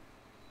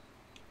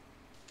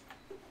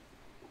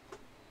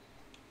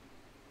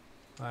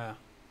 Voilà.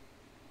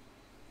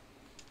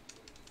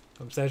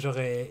 Comme ça,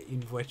 j'aurai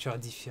une voiture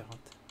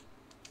différente.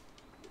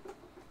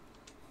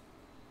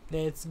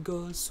 Let's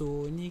go,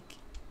 Sonic.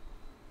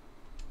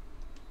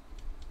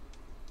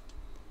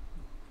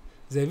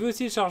 Vous avez vu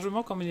aussi le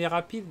chargement comme il est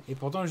rapide? Et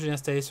pourtant, je l'ai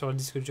installé sur le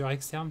disque dur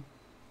externe.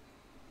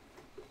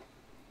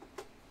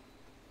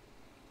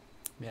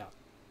 Merde.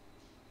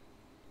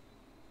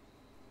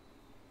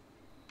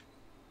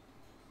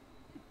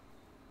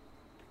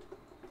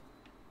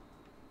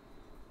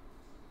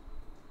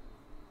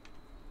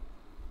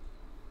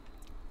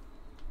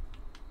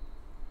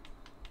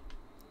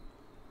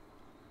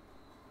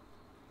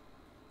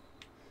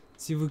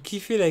 Si vous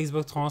kiffez la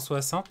Xbox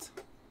 360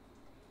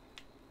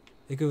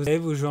 et que vous allez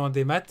vous jouer en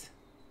démat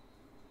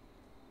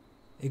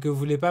et que vous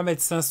voulez pas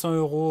mettre 500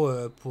 euros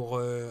pour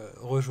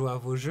rejouer à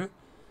vos jeux,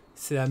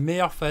 c'est la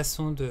meilleure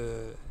façon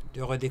de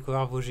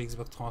redécouvrir vos jeux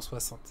Xbox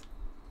 360.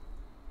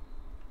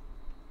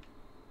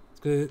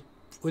 Parce que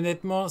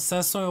honnêtement,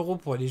 500 euros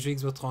pour les jeux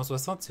Xbox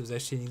 360, si vous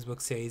achetez une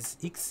Xbox Series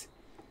X,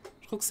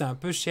 je trouve que c'est un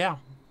peu cher.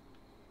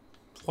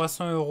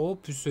 300 euros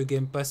plus le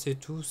Game Pass et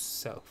tout,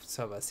 ça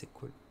va, c'est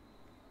cool.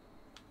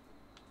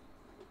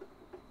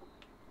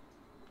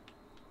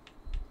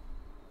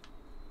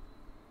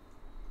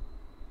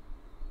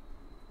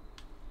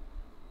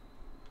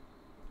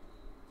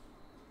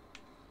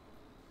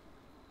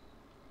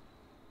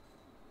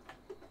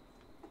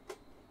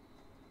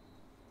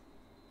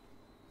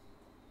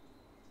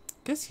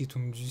 Qu'est-ce qui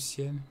tombe du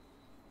ciel?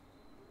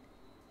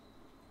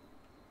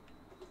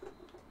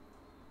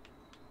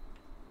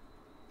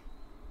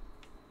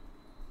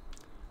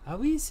 Ah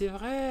oui, c'est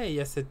vrai, il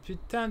y a cette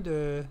putain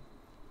de...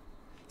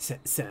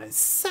 C'est un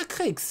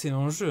sacré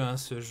excellent jeu, hein,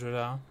 ce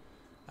jeu-là.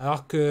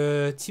 Alors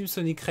que Team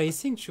Sonic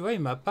Racing, tu vois,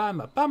 il m'a pas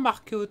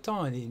marqué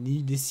autant.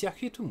 Les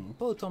circuits et tout m'ont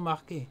pas autant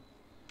marqué.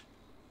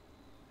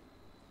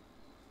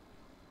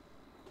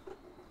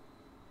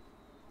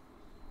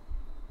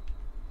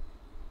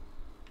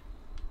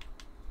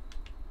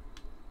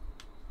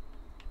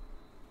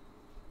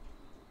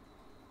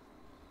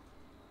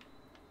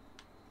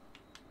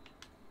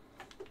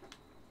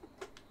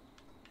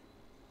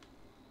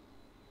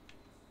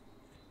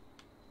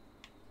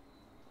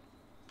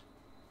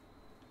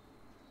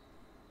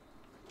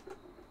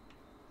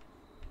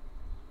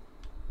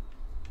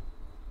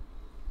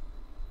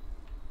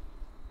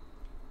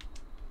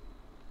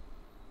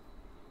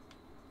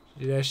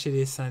 J'ai lâché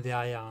les seins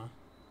derrière. Hein.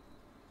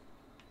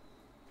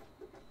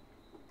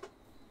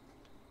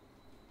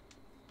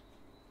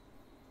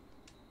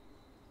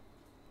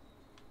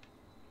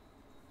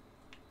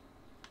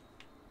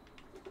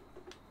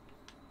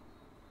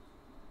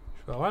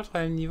 Je peux avoir le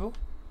troisième niveau?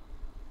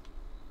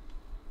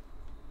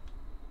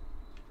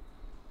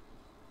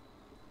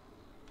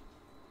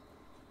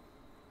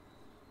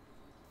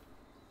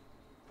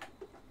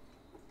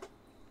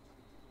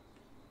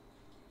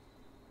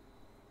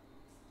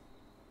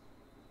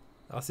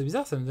 Alors c'est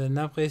bizarre, ça me donne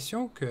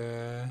l'impression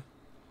que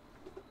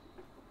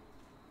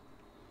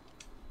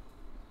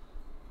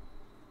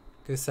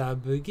ça a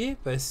bugué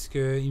parce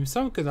que il me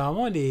semble que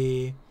normalement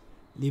les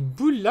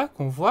boules là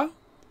qu'on voit,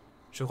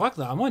 je crois que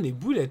normalement les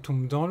boules elles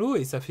tombent dans l'eau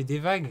et ça fait des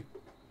vagues.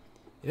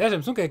 Et là j'ai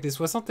l'impression qu'avec les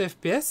 60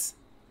 FPS,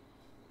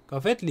 qu'en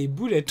fait les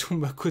boules elles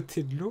tombent à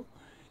côté de l'eau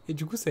et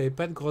du coup ça n'avait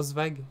pas de grosses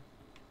vagues.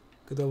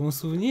 Que dans mon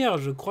souvenir,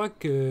 je crois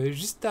que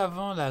juste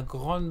avant la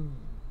grande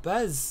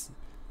base,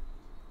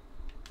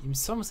 il me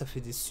semble que ça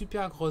fait des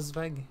super grosses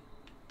vagues.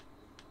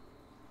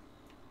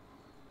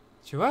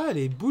 Tu vois,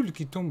 les boules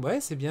qui tombent, ouais,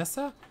 c'est bien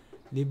ça.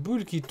 Les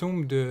boules qui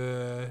tombent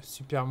de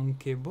Super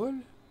Monkey Ball.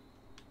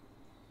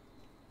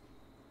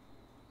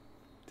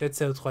 Peut-être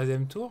c'est au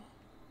troisième tour.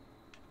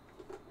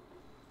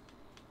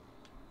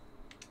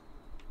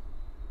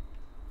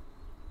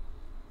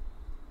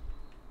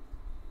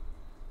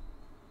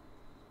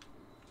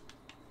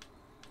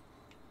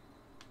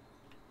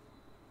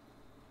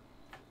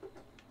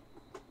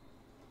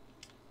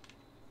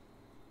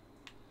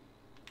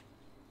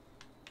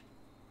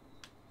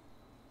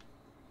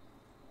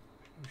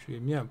 Je lui ai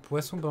mis un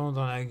poisson ballon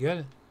dans la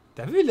gueule.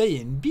 T'as vu, là, il y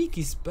a une bille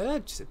qui se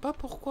balade, tu sais pas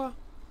pourquoi.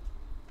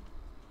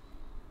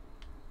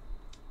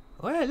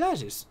 Ouais, là,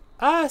 j'ai...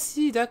 Ah,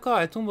 si, d'accord,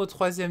 elle tombe au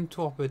troisième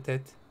tour,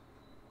 peut-être.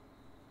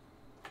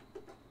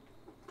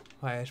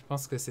 Ouais, je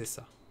pense que c'est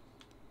ça.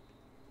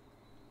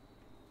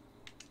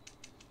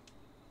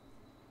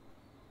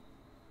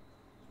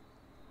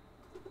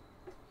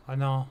 Oh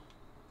non.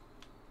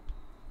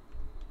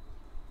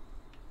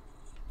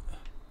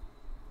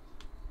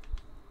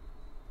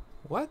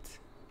 What?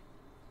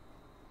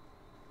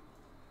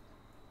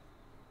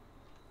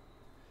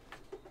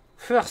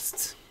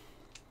 First.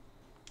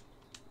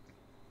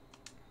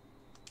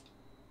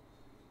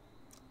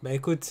 Bah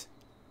écoute.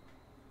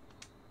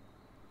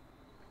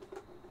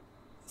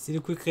 Si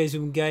le quick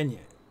resume gagne...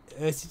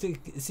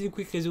 si le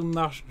quick resume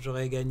marche,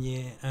 j'aurais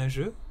gagné un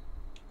jeu.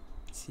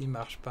 S'il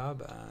marche pas,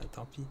 bah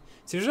tant pis.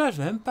 Ces jeux-là, je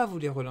vais même pas vous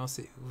les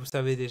relancer. Vous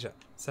savez déjà.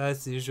 Ça,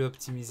 c'est des jeux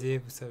optimisés,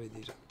 vous savez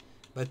déjà.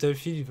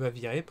 Battlefield, il va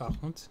virer par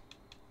contre.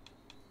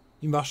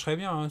 Il marcherait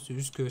bien, hein, c'est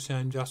juste que c'est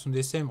une version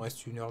d'essai, il me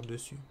reste 1 heure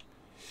dessus.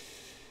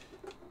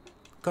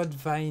 Code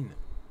Vine.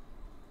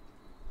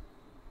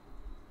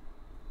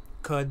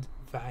 Code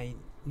Vine.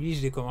 Lui,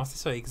 je l'ai commencé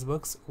sur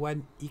Xbox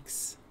One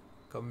X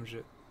comme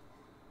jeu.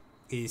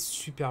 Et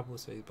super beau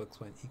sur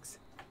Xbox One X.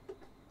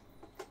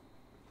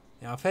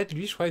 Et en fait,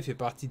 lui, je crois, il fait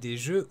partie des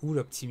jeux où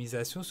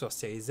l'optimisation sur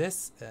Series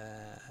S,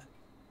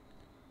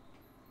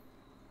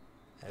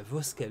 elle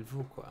vaut ce qu'elle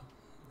vaut, quoi.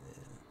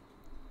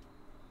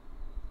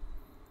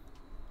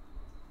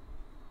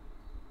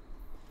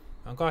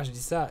 Encore, je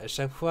dis ça, à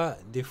chaque fois,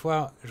 des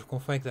fois, je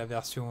confonds avec la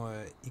version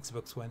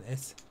Xbox One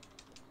S.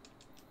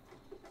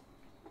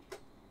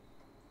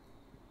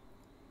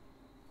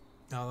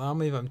 Alors,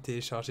 normalement, il va me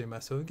télécharger ma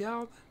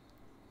sauvegarde.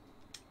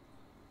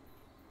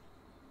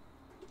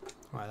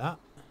 Voilà.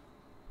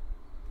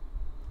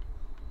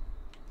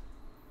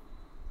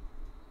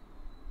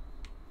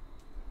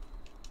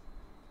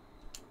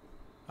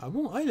 Ah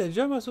bon? Ah, il a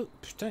déjà ma sauvegarde.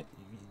 Putain,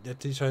 il a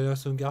téléchargé la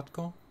sauvegarde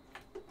quand?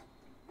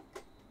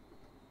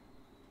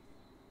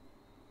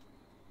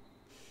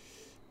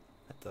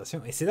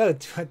 Attention, et c'est là,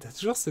 tu vois, t'as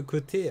toujours ce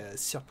côté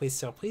surprise,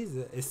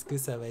 surprise. Est-ce que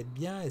ça va être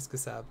bien? Est-ce que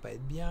ça va pas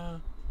être bien?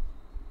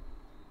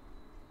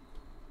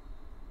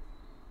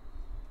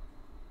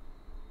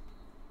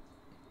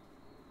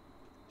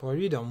 Pour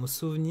lui, dans mon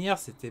souvenir,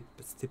 c'était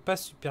pas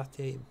super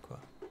terrible, quoi.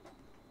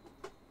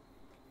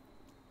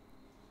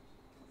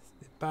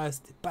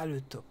 C'était pas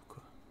le top,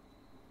 quoi.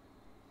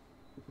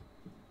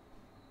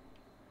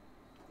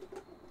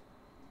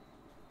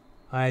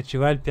 Ouais, tu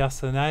vois, le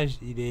personnage,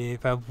 il est...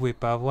 Enfin, vous pouvez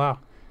pas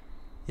voir.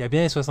 Il y a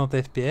bien les 60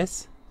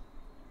 FPS.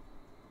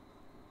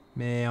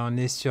 Mais on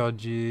est sur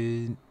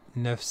du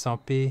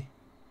 900p.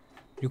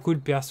 Du coup, le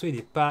perso, il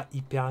est pas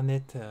hyper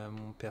net,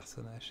 mon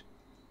personnage.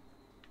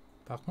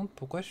 Par contre,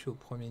 pourquoi je suis au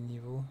premier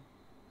niveau?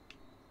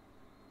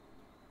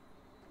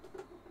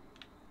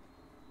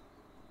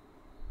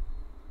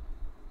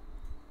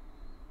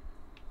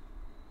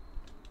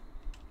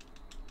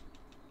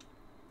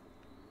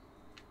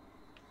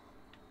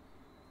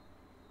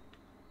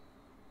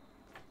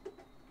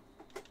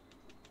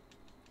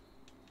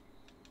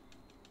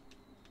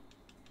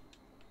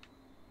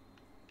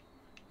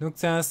 Donc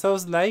c'est un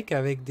Souls-like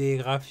avec des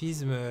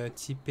graphismes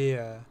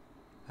typés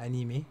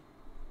animés.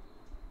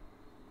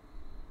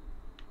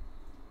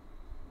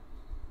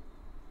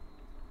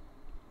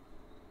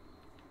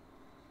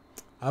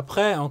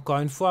 Après, encore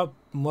une fois,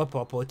 moi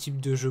par rapport au type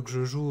de jeu que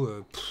je joue,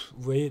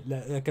 vous voyez,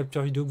 la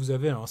capture vidéo que vous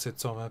avez, elle est en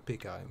 720p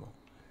carrément.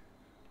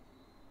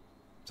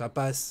 Ça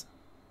passe.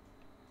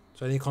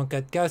 Sur un écran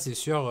 4K, c'est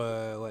sûr,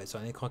 ouais, sur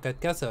un écran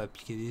 4K, ça va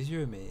piquer des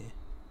yeux, mais...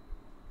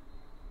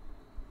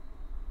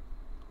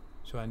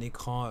 Sur un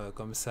écran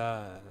comme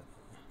ça...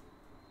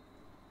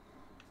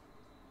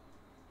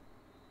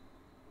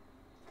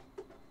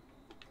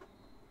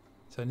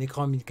 Sur un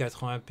écran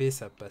 1080p,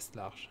 ça passe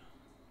large.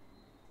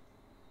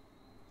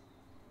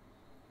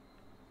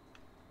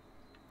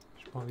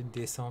 J'ai pas envie de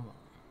descendre.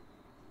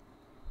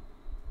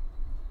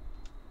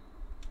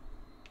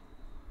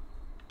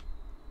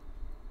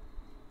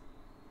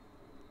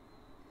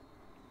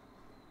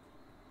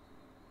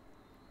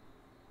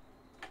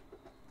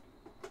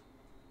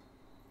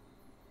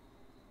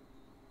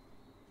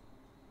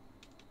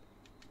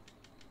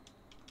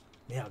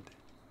 Merde.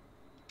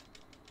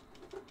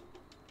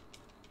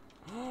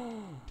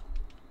 Oh,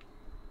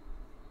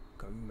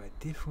 comme il m'a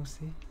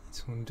défoncé. Ils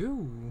sont deux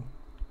ou...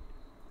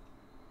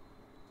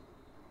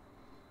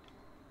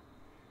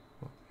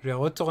 Bon, je vais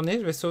retourner,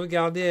 je vais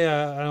sauvegarder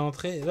à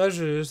l'entrée. Là,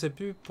 je sais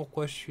plus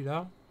pourquoi je suis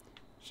là.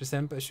 Je sais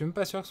même pas, je suis même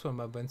pas sûr que ce soit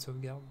ma bonne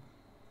sauvegarde.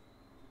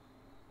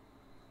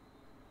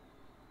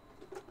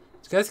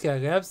 En tout cas, ce qui est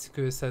agréable, c'est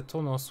que ça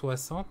tourne en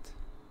 60.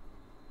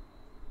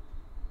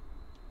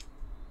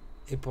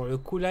 Et pour le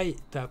coup, là,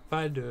 t'as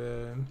pas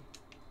de...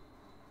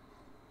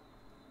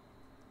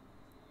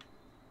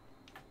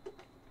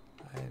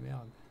 Ouais,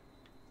 merde.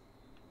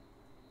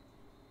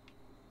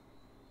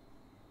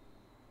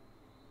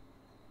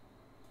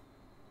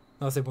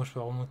 Non, c'est bon, je peux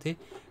remonter.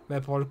 Bah,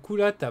 pour le coup,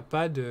 là, t'as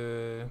pas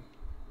de...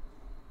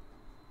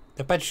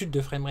 T'as pas de chute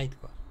de framerate,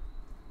 quoi.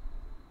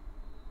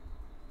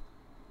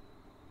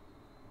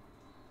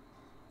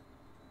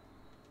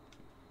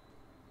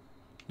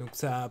 Donc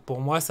ça,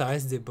 pour moi, ça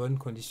reste des bonnes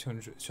conditions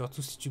de jeu.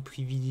 Surtout si tu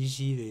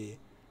privilégies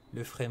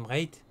le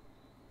framerate.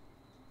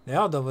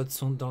 D'ailleurs, dans le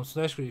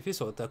sondage que j'ai fait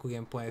sur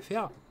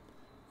otacogame.fr,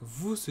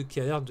 vous, ce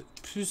qui a l'air de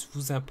plus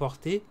vous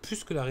importer,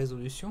 plus que la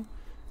résolution,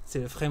 c'est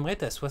le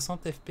framerate à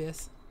 60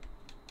 FPS.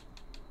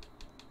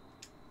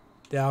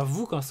 D'ailleurs,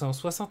 vous, quand c'est en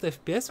 60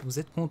 FPS, vous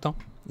êtes content.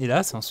 Et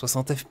là, c'est en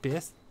 60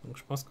 FPS, donc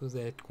je pense que vous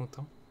allez être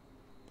content.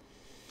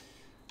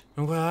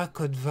 Donc voilà,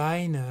 Code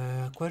Vine,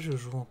 à quoi je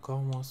joue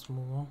encore moi en ce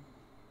moment?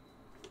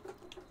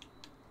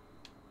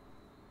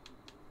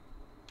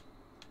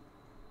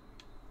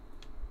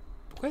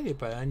 Pourquoi il est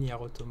pas là, Nier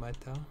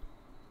Automata?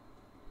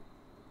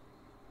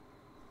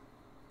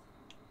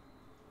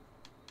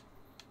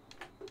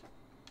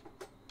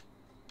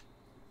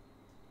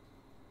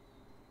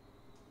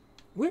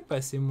 Où est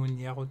passé mon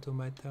Nier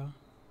Automata?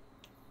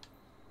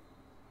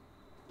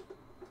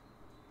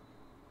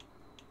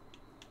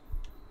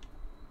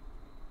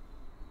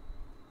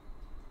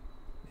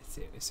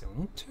 C'est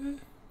honteux.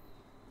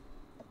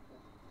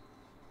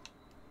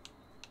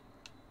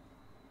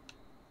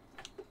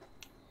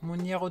 Mon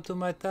Nier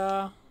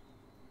Automata.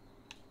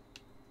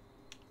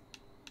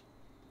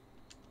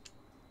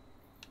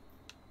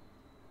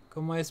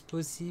 Comment est-ce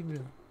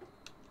possible?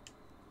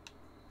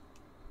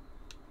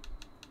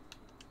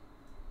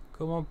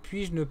 Comment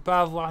puis-je ne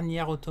pas avoir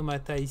Nier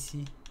Automata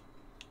ici?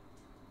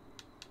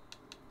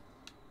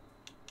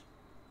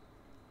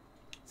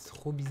 C'est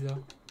trop bizarre.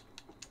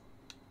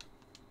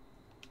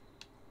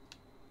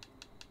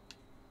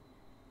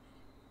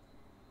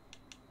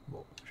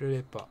 Bon, je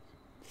l'ai pas.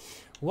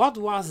 World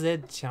War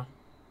Z, tiens.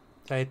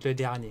 Ça va être le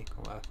dernier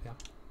qu'on va faire.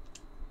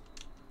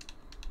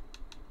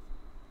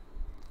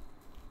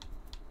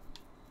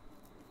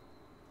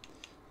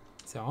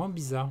 C'est vraiment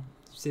bizarre.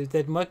 C'est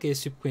peut-être moi qui ai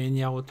supprimé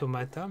Nier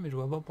Automata, mais je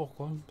vois pas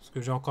pourquoi. Parce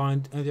que j'ai encore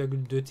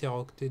 1,2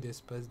 Teraoctets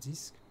d'espace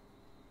disque.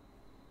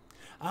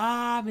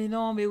 Ah, mais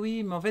non, mais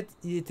oui, mais en fait,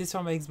 il était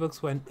sur ma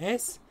Xbox One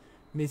S.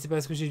 Mais c'est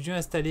parce que j'ai dû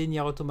installer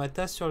Nier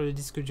Automata sur le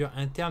disque dur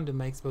interne de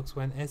ma Xbox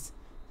One S.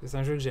 C'est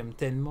un jeu que j'aime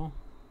tellement.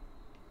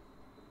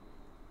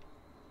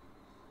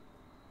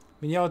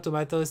 Mais Nier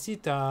Automata aussi,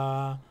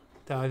 t'as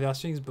la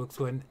version Xbox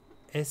One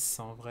S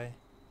en vrai.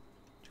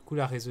 Du coup,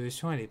 la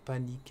résolution, elle est pas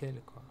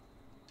nickel, quoi.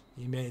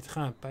 Il mériterait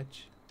un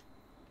patch.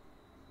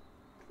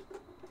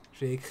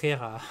 Je vais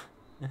écrire à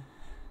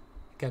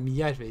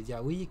Camilla, je vais dire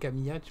oui,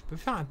 Camilla, tu peux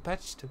faire un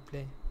patch, s'il te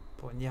plaît,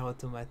 pour Nier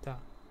Automata.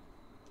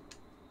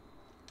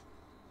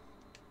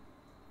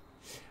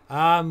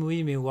 Ah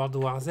oui, mais World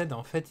War Z,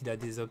 en fait, il a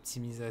des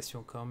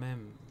optimisations quand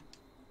même.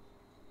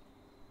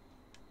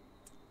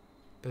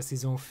 Parce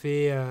qu'ils ont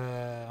fait...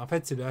 en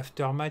fait, c'est le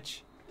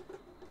aftermatch.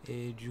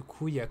 Et du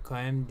coup, il y a quand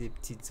même des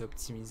petites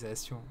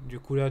optimisations. Du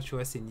coup, là, tu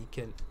vois, c'est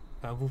nickel.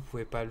 Enfin, vous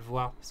pouvez pas le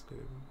voir parce que...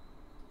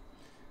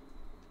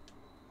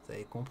 Vous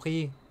avez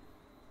compris.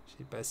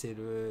 J'ai passé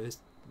le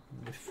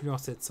flux en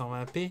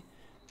 720p.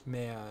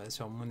 Mais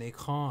sur mon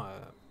écran,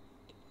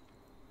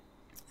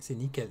 c'est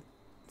nickel.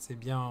 C'est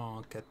bien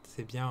en 4...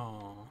 C'est bien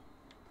en...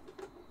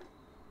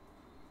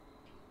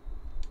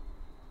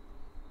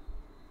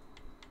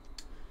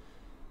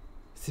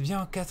 C'est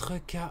bien en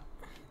 4K.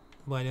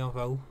 Bon, allez, on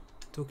va où?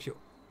 Tokyo.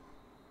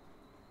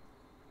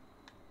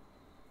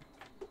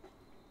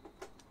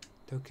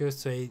 Tokyo,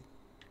 soleil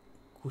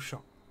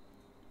couchant.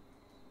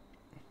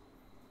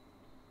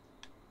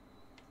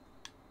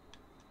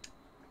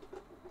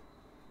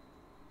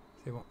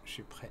 C'est bon, je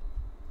suis prêt.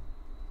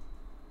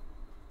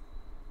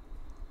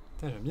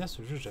 Putain, j'aime bien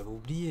ce jeu, j'avais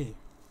oublié.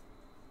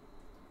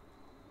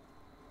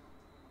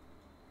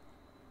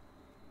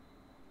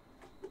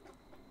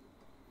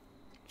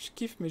 Je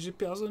kiffe, mais j'ai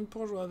personne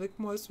pour jouer avec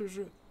moi à ce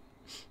jeu.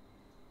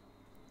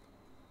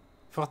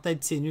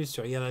 Fortnite, c'est nul, si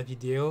tu regardes la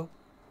vidéo.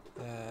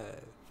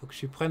 Faut que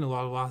je prenne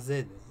World War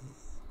Z.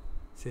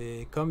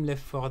 C'est comme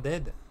Left 4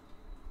 Dead.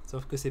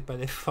 Sauf que c'est pas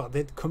Left 4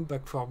 Dead comme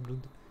Back 4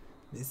 Blood.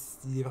 Mais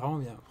il est vraiment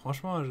bien.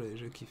 Franchement,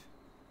 je kiffe.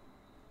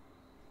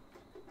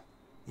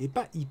 Il est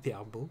pas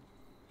hyper beau.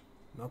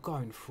 Mais encore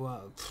une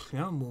fois, il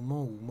y a un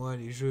moment où moi,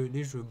 les jeux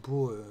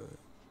beaux...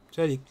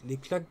 tu vois, les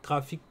claques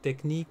graphiques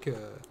techniques...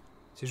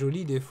 c'est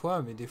joli des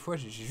fois, mais des fois,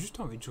 j'ai juste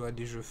envie de jouer à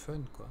des jeux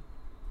fun, quoi.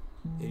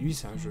 Et lui,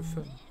 c'est un jeu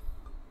fun.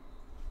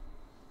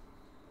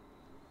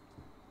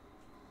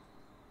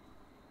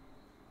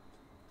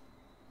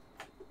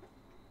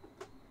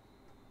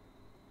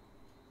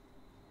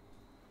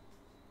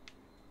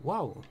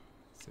 Waouh,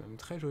 c'est même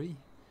très joli.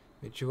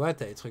 Mais tu vois,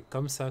 t'as des trucs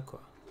comme ça,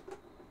 quoi.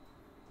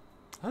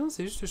 Ah non,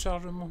 c'est juste le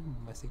chargement.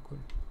 Bah, c'est cool.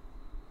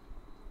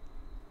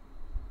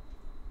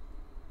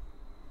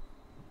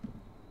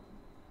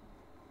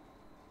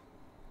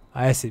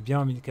 Ouais, c'est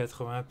bien en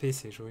 1080p,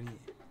 c'est joli.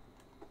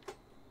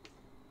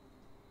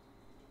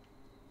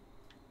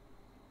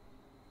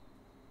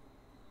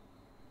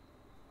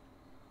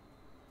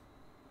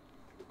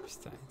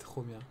 Putain, il est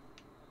trop bien.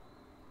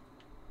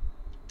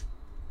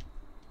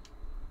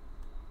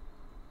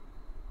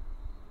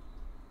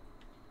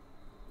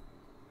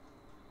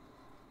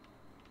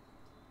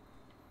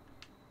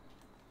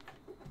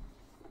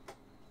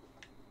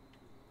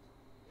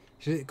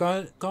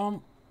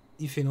 Quand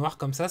il fait noir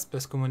comme ça, c'est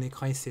parce que mon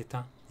écran il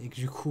s'éteint. Et que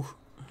du coup,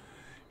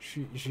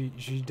 je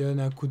lui donne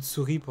un coup de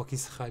souris pour qu'il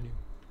se rallume.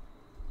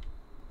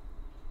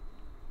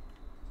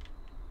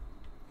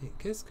 Et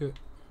qu'est-ce que...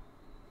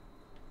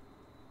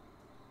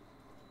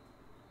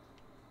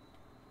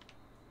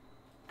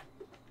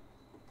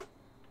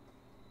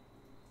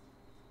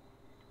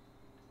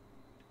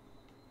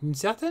 D'une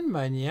certaine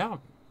manière...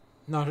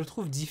 Non, je le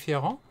trouve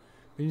différent.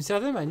 Mais d'une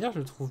certaine manière, je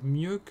le trouve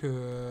mieux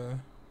que...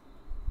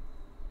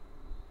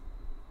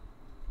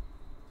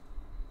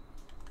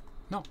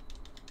 Non.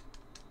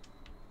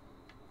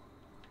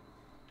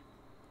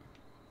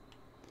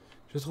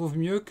 Je le trouve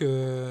mieux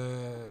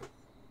que...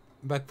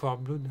 Back 4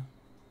 Blood.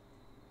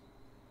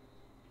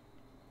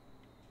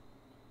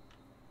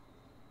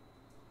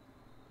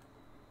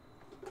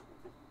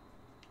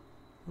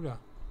 Oula.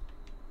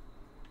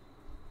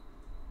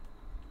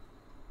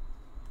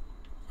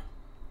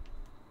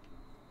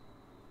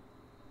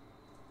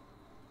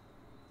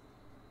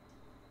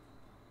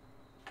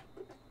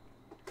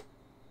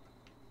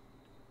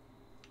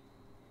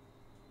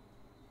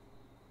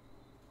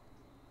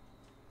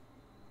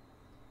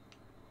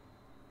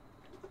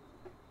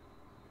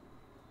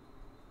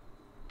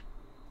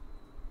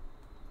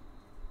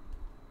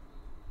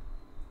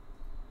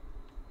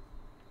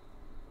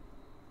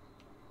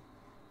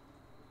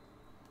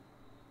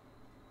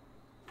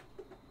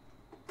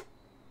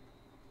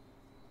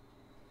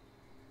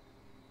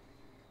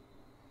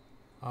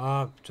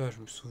 Ah putain, je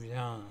me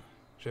souviens.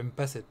 J'aime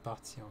pas cette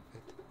partie en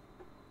fait.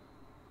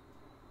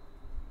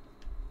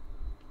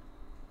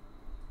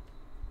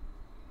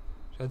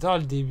 J'adore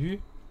le début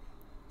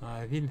dans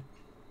la ville.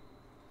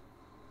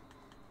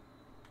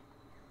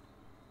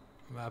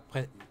 Mais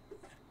après,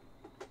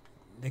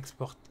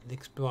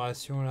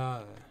 l'exploration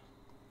là.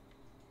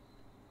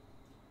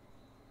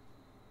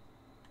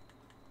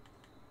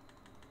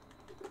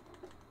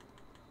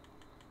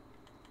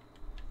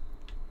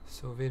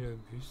 Sauver le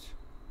bus.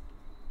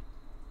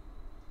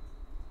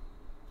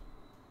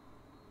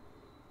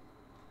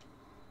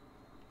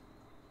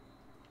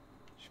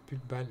 J'ai plus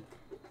de balles.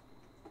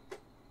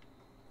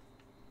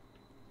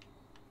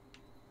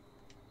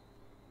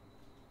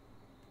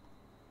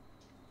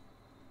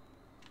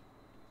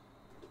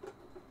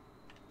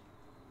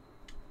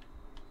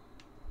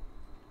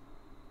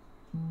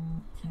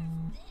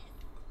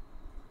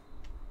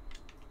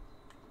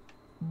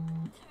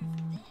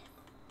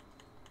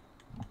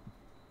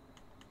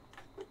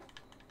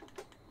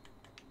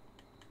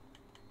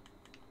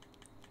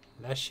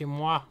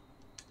 Lâchez-moi.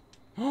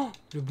 Oh,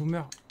 le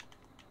boomer.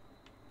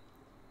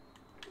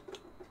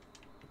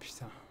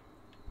 Putain.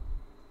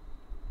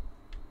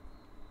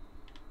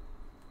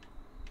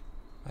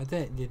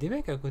 Attends, il y a des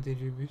mecs à côté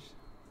du bus.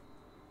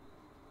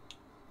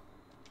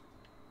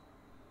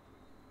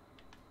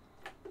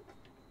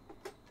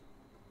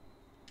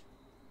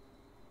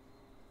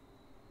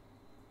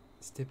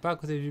 Si t'es pas à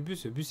côté du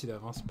bus, le bus il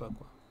avance pas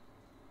quoi.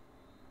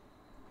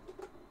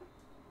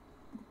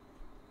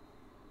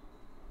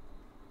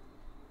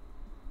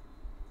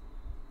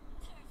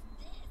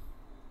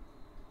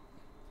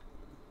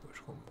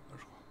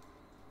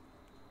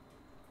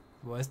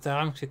 Bon,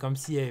 Instagram, c'est comme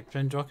s'il y avait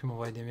plein de gens qui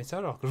m'envoyaient des messages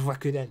alors que je vois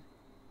que dalle.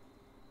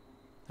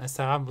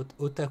 Instagram,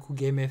 Otaku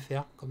Game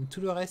FR, comme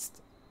tout le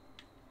reste.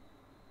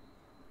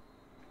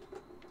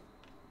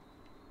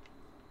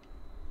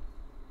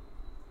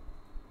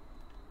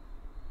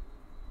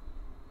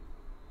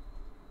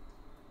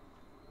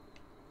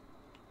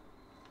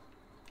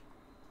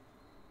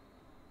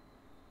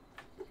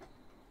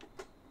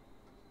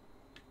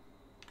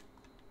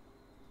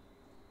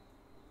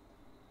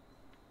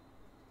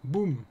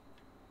 Boum.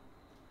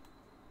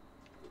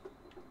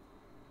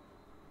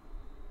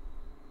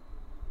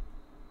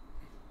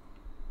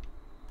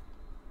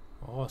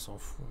 Oh, on s'en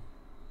fout.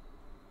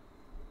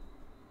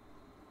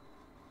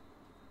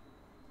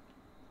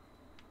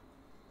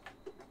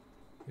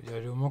 Je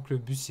veux dire, au moment que le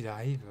bus il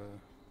arrive.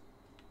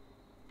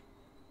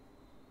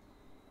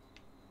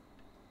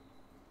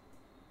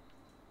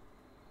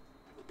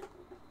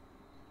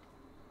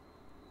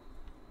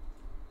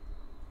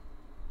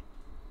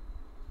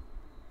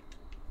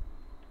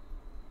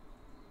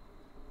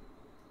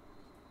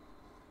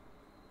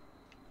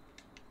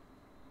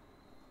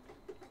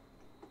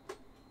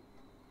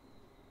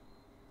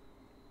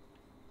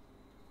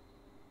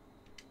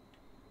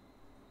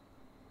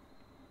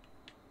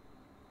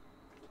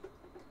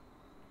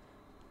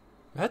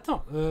 Mais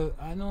attends,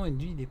 ah non,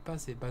 lui il est pas,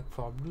 c'est Back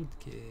 4 Blood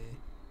qui est.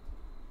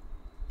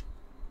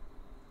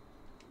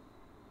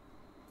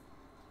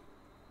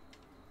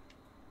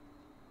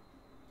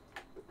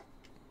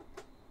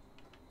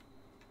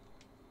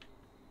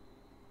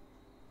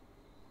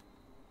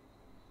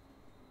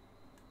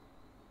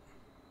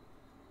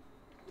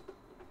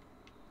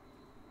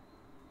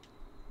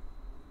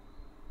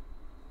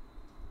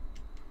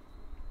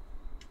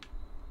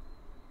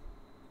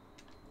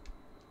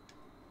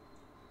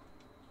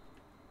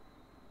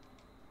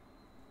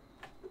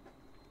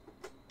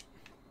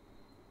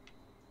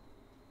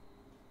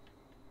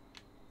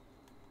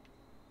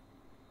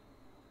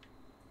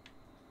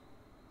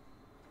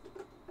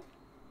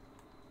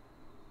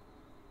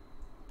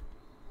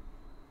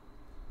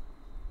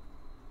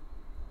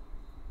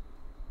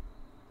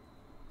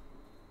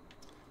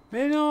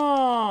 Mais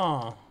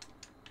non!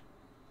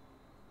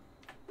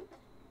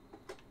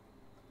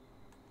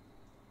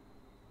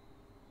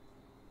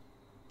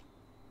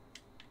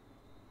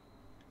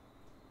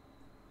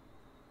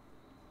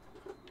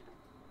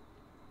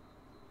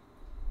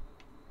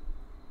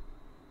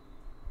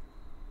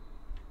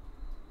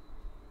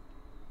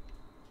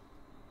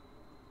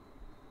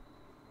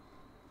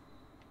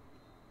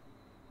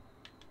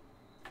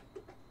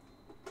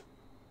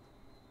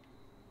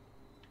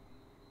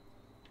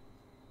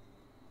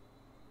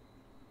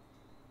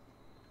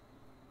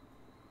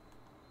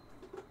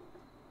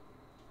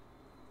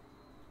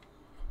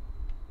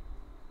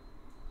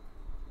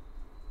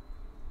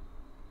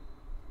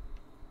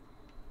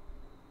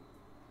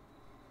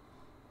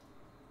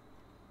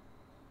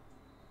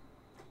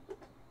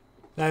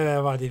 Là, il va y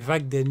avoir des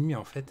vagues d'ennemis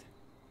en fait.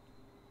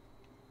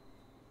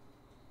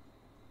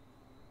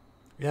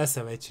 Et là,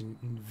 ça va être une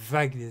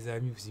vague, les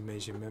amis, vous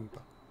imaginez même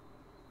pas.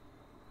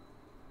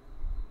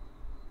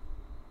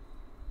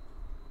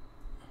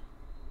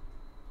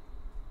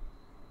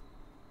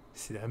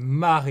 C'est la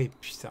marée,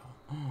 putain.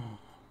 Oh.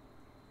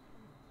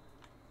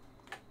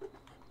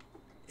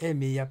 Eh,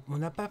 mais on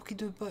n'a pas pris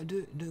de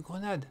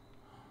grenade.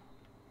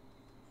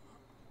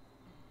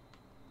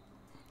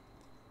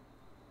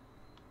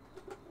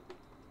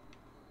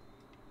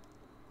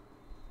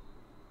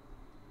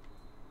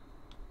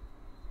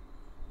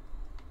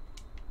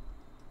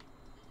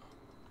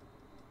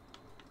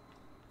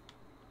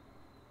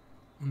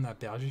 On a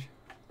perdu.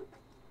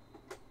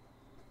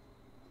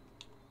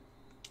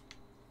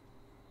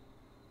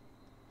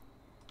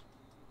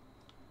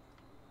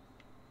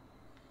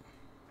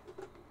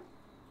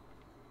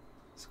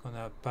 Parce qu'on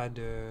n'a pas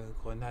de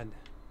grenade.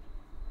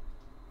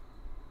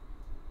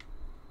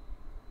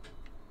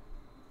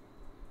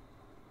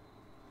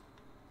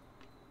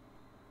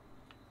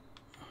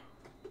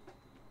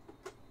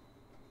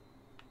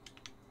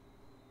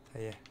 Ça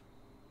y est.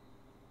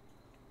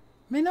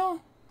 Mais non!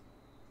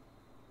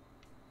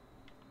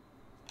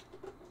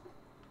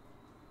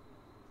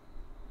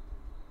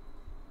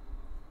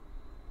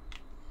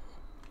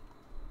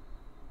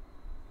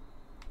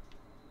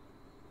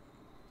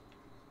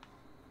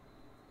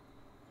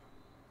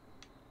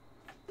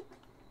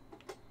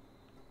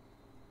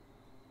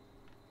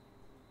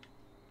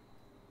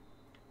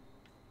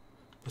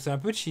 C'est un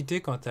peu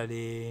cheaté quand t'as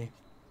les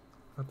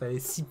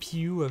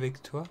CPU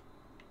avec toi.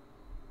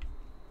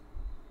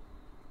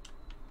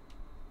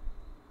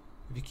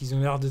 Vu qu'ils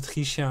ont l'air de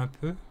tricher un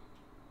peu.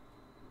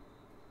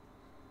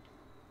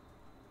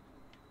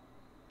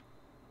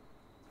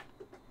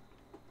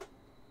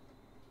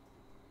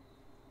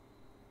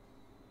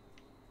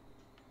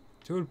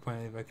 C'est où le point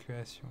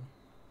d'évacuation?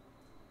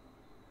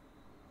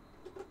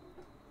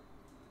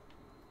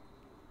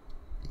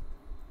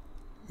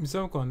 Il me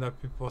semble qu'on en a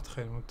plus pour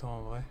très longtemps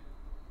en vrai.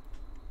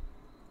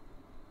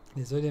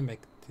 Désolé mec,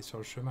 t'es sur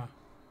le chemin.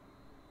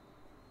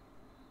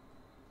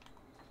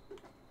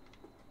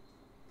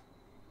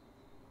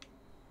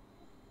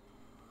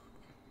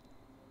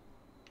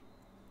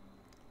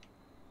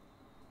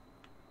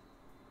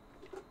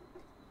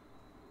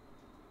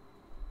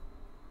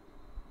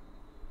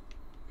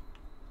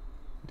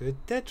 De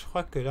tête, je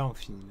crois que là on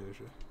finit le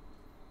jeu.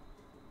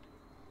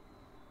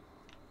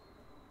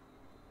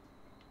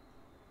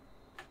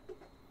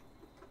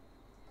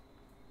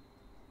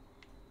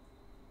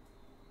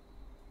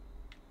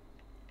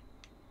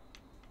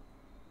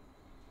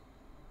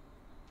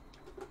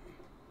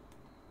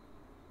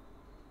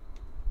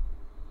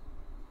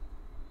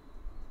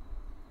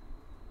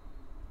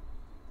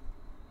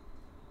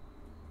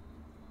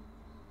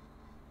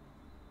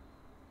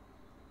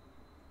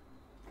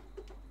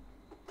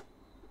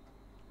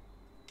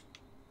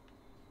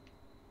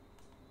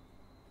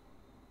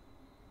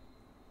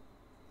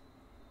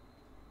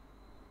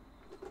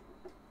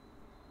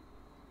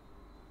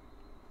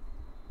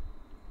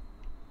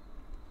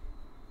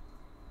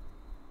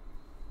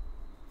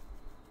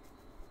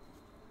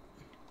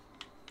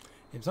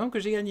 Il me semble que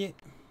j'ai gagné.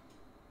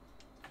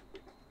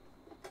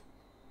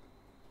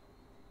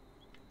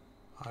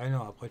 Ah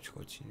non, après tu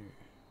continues.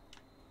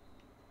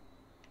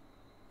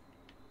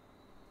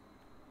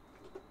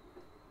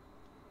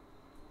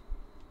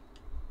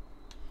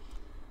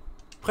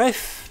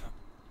 Bref.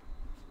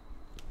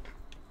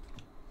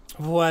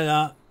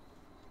 Voilà.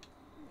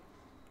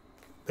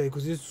 Bah,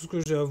 écoutez, tout ce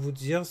que j'ai à vous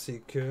dire, c'est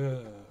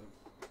que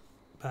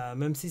bah,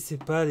 même si c'est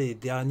pas les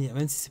derniers,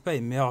 même si c'est pas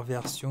les meilleures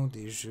versions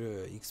des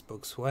jeux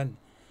Xbox One,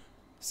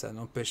 ça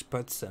n'empêche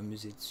pas de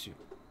s'amuser dessus.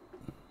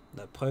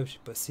 La preuve, j'ai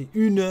passé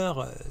 1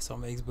 heure sur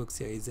ma Xbox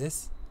Series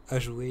S à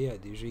jouer à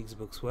des jeux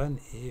Xbox One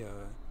et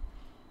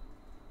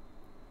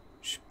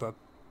je suis pas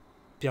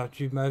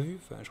perdu ma vue,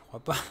 enfin je crois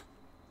pas.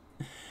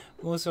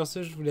 Bon, sur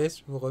ce, je vous laisse,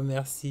 je vous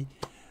remercie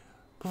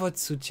pour votre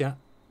soutien.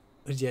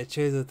 Je dis à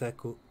ciao les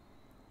otaku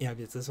et à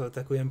bientôt sur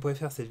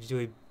otaku.fr. Cette vidéo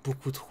est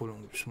beaucoup trop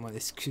longue, je m'en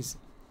excuse.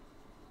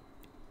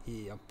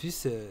 Et en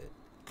plus,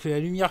 que la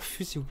lumière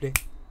fût s'il vous plaît.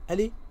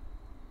 Allez,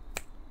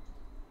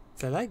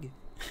 ça lag.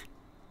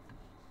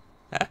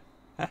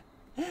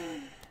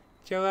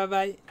 Ciao, bye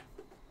bye.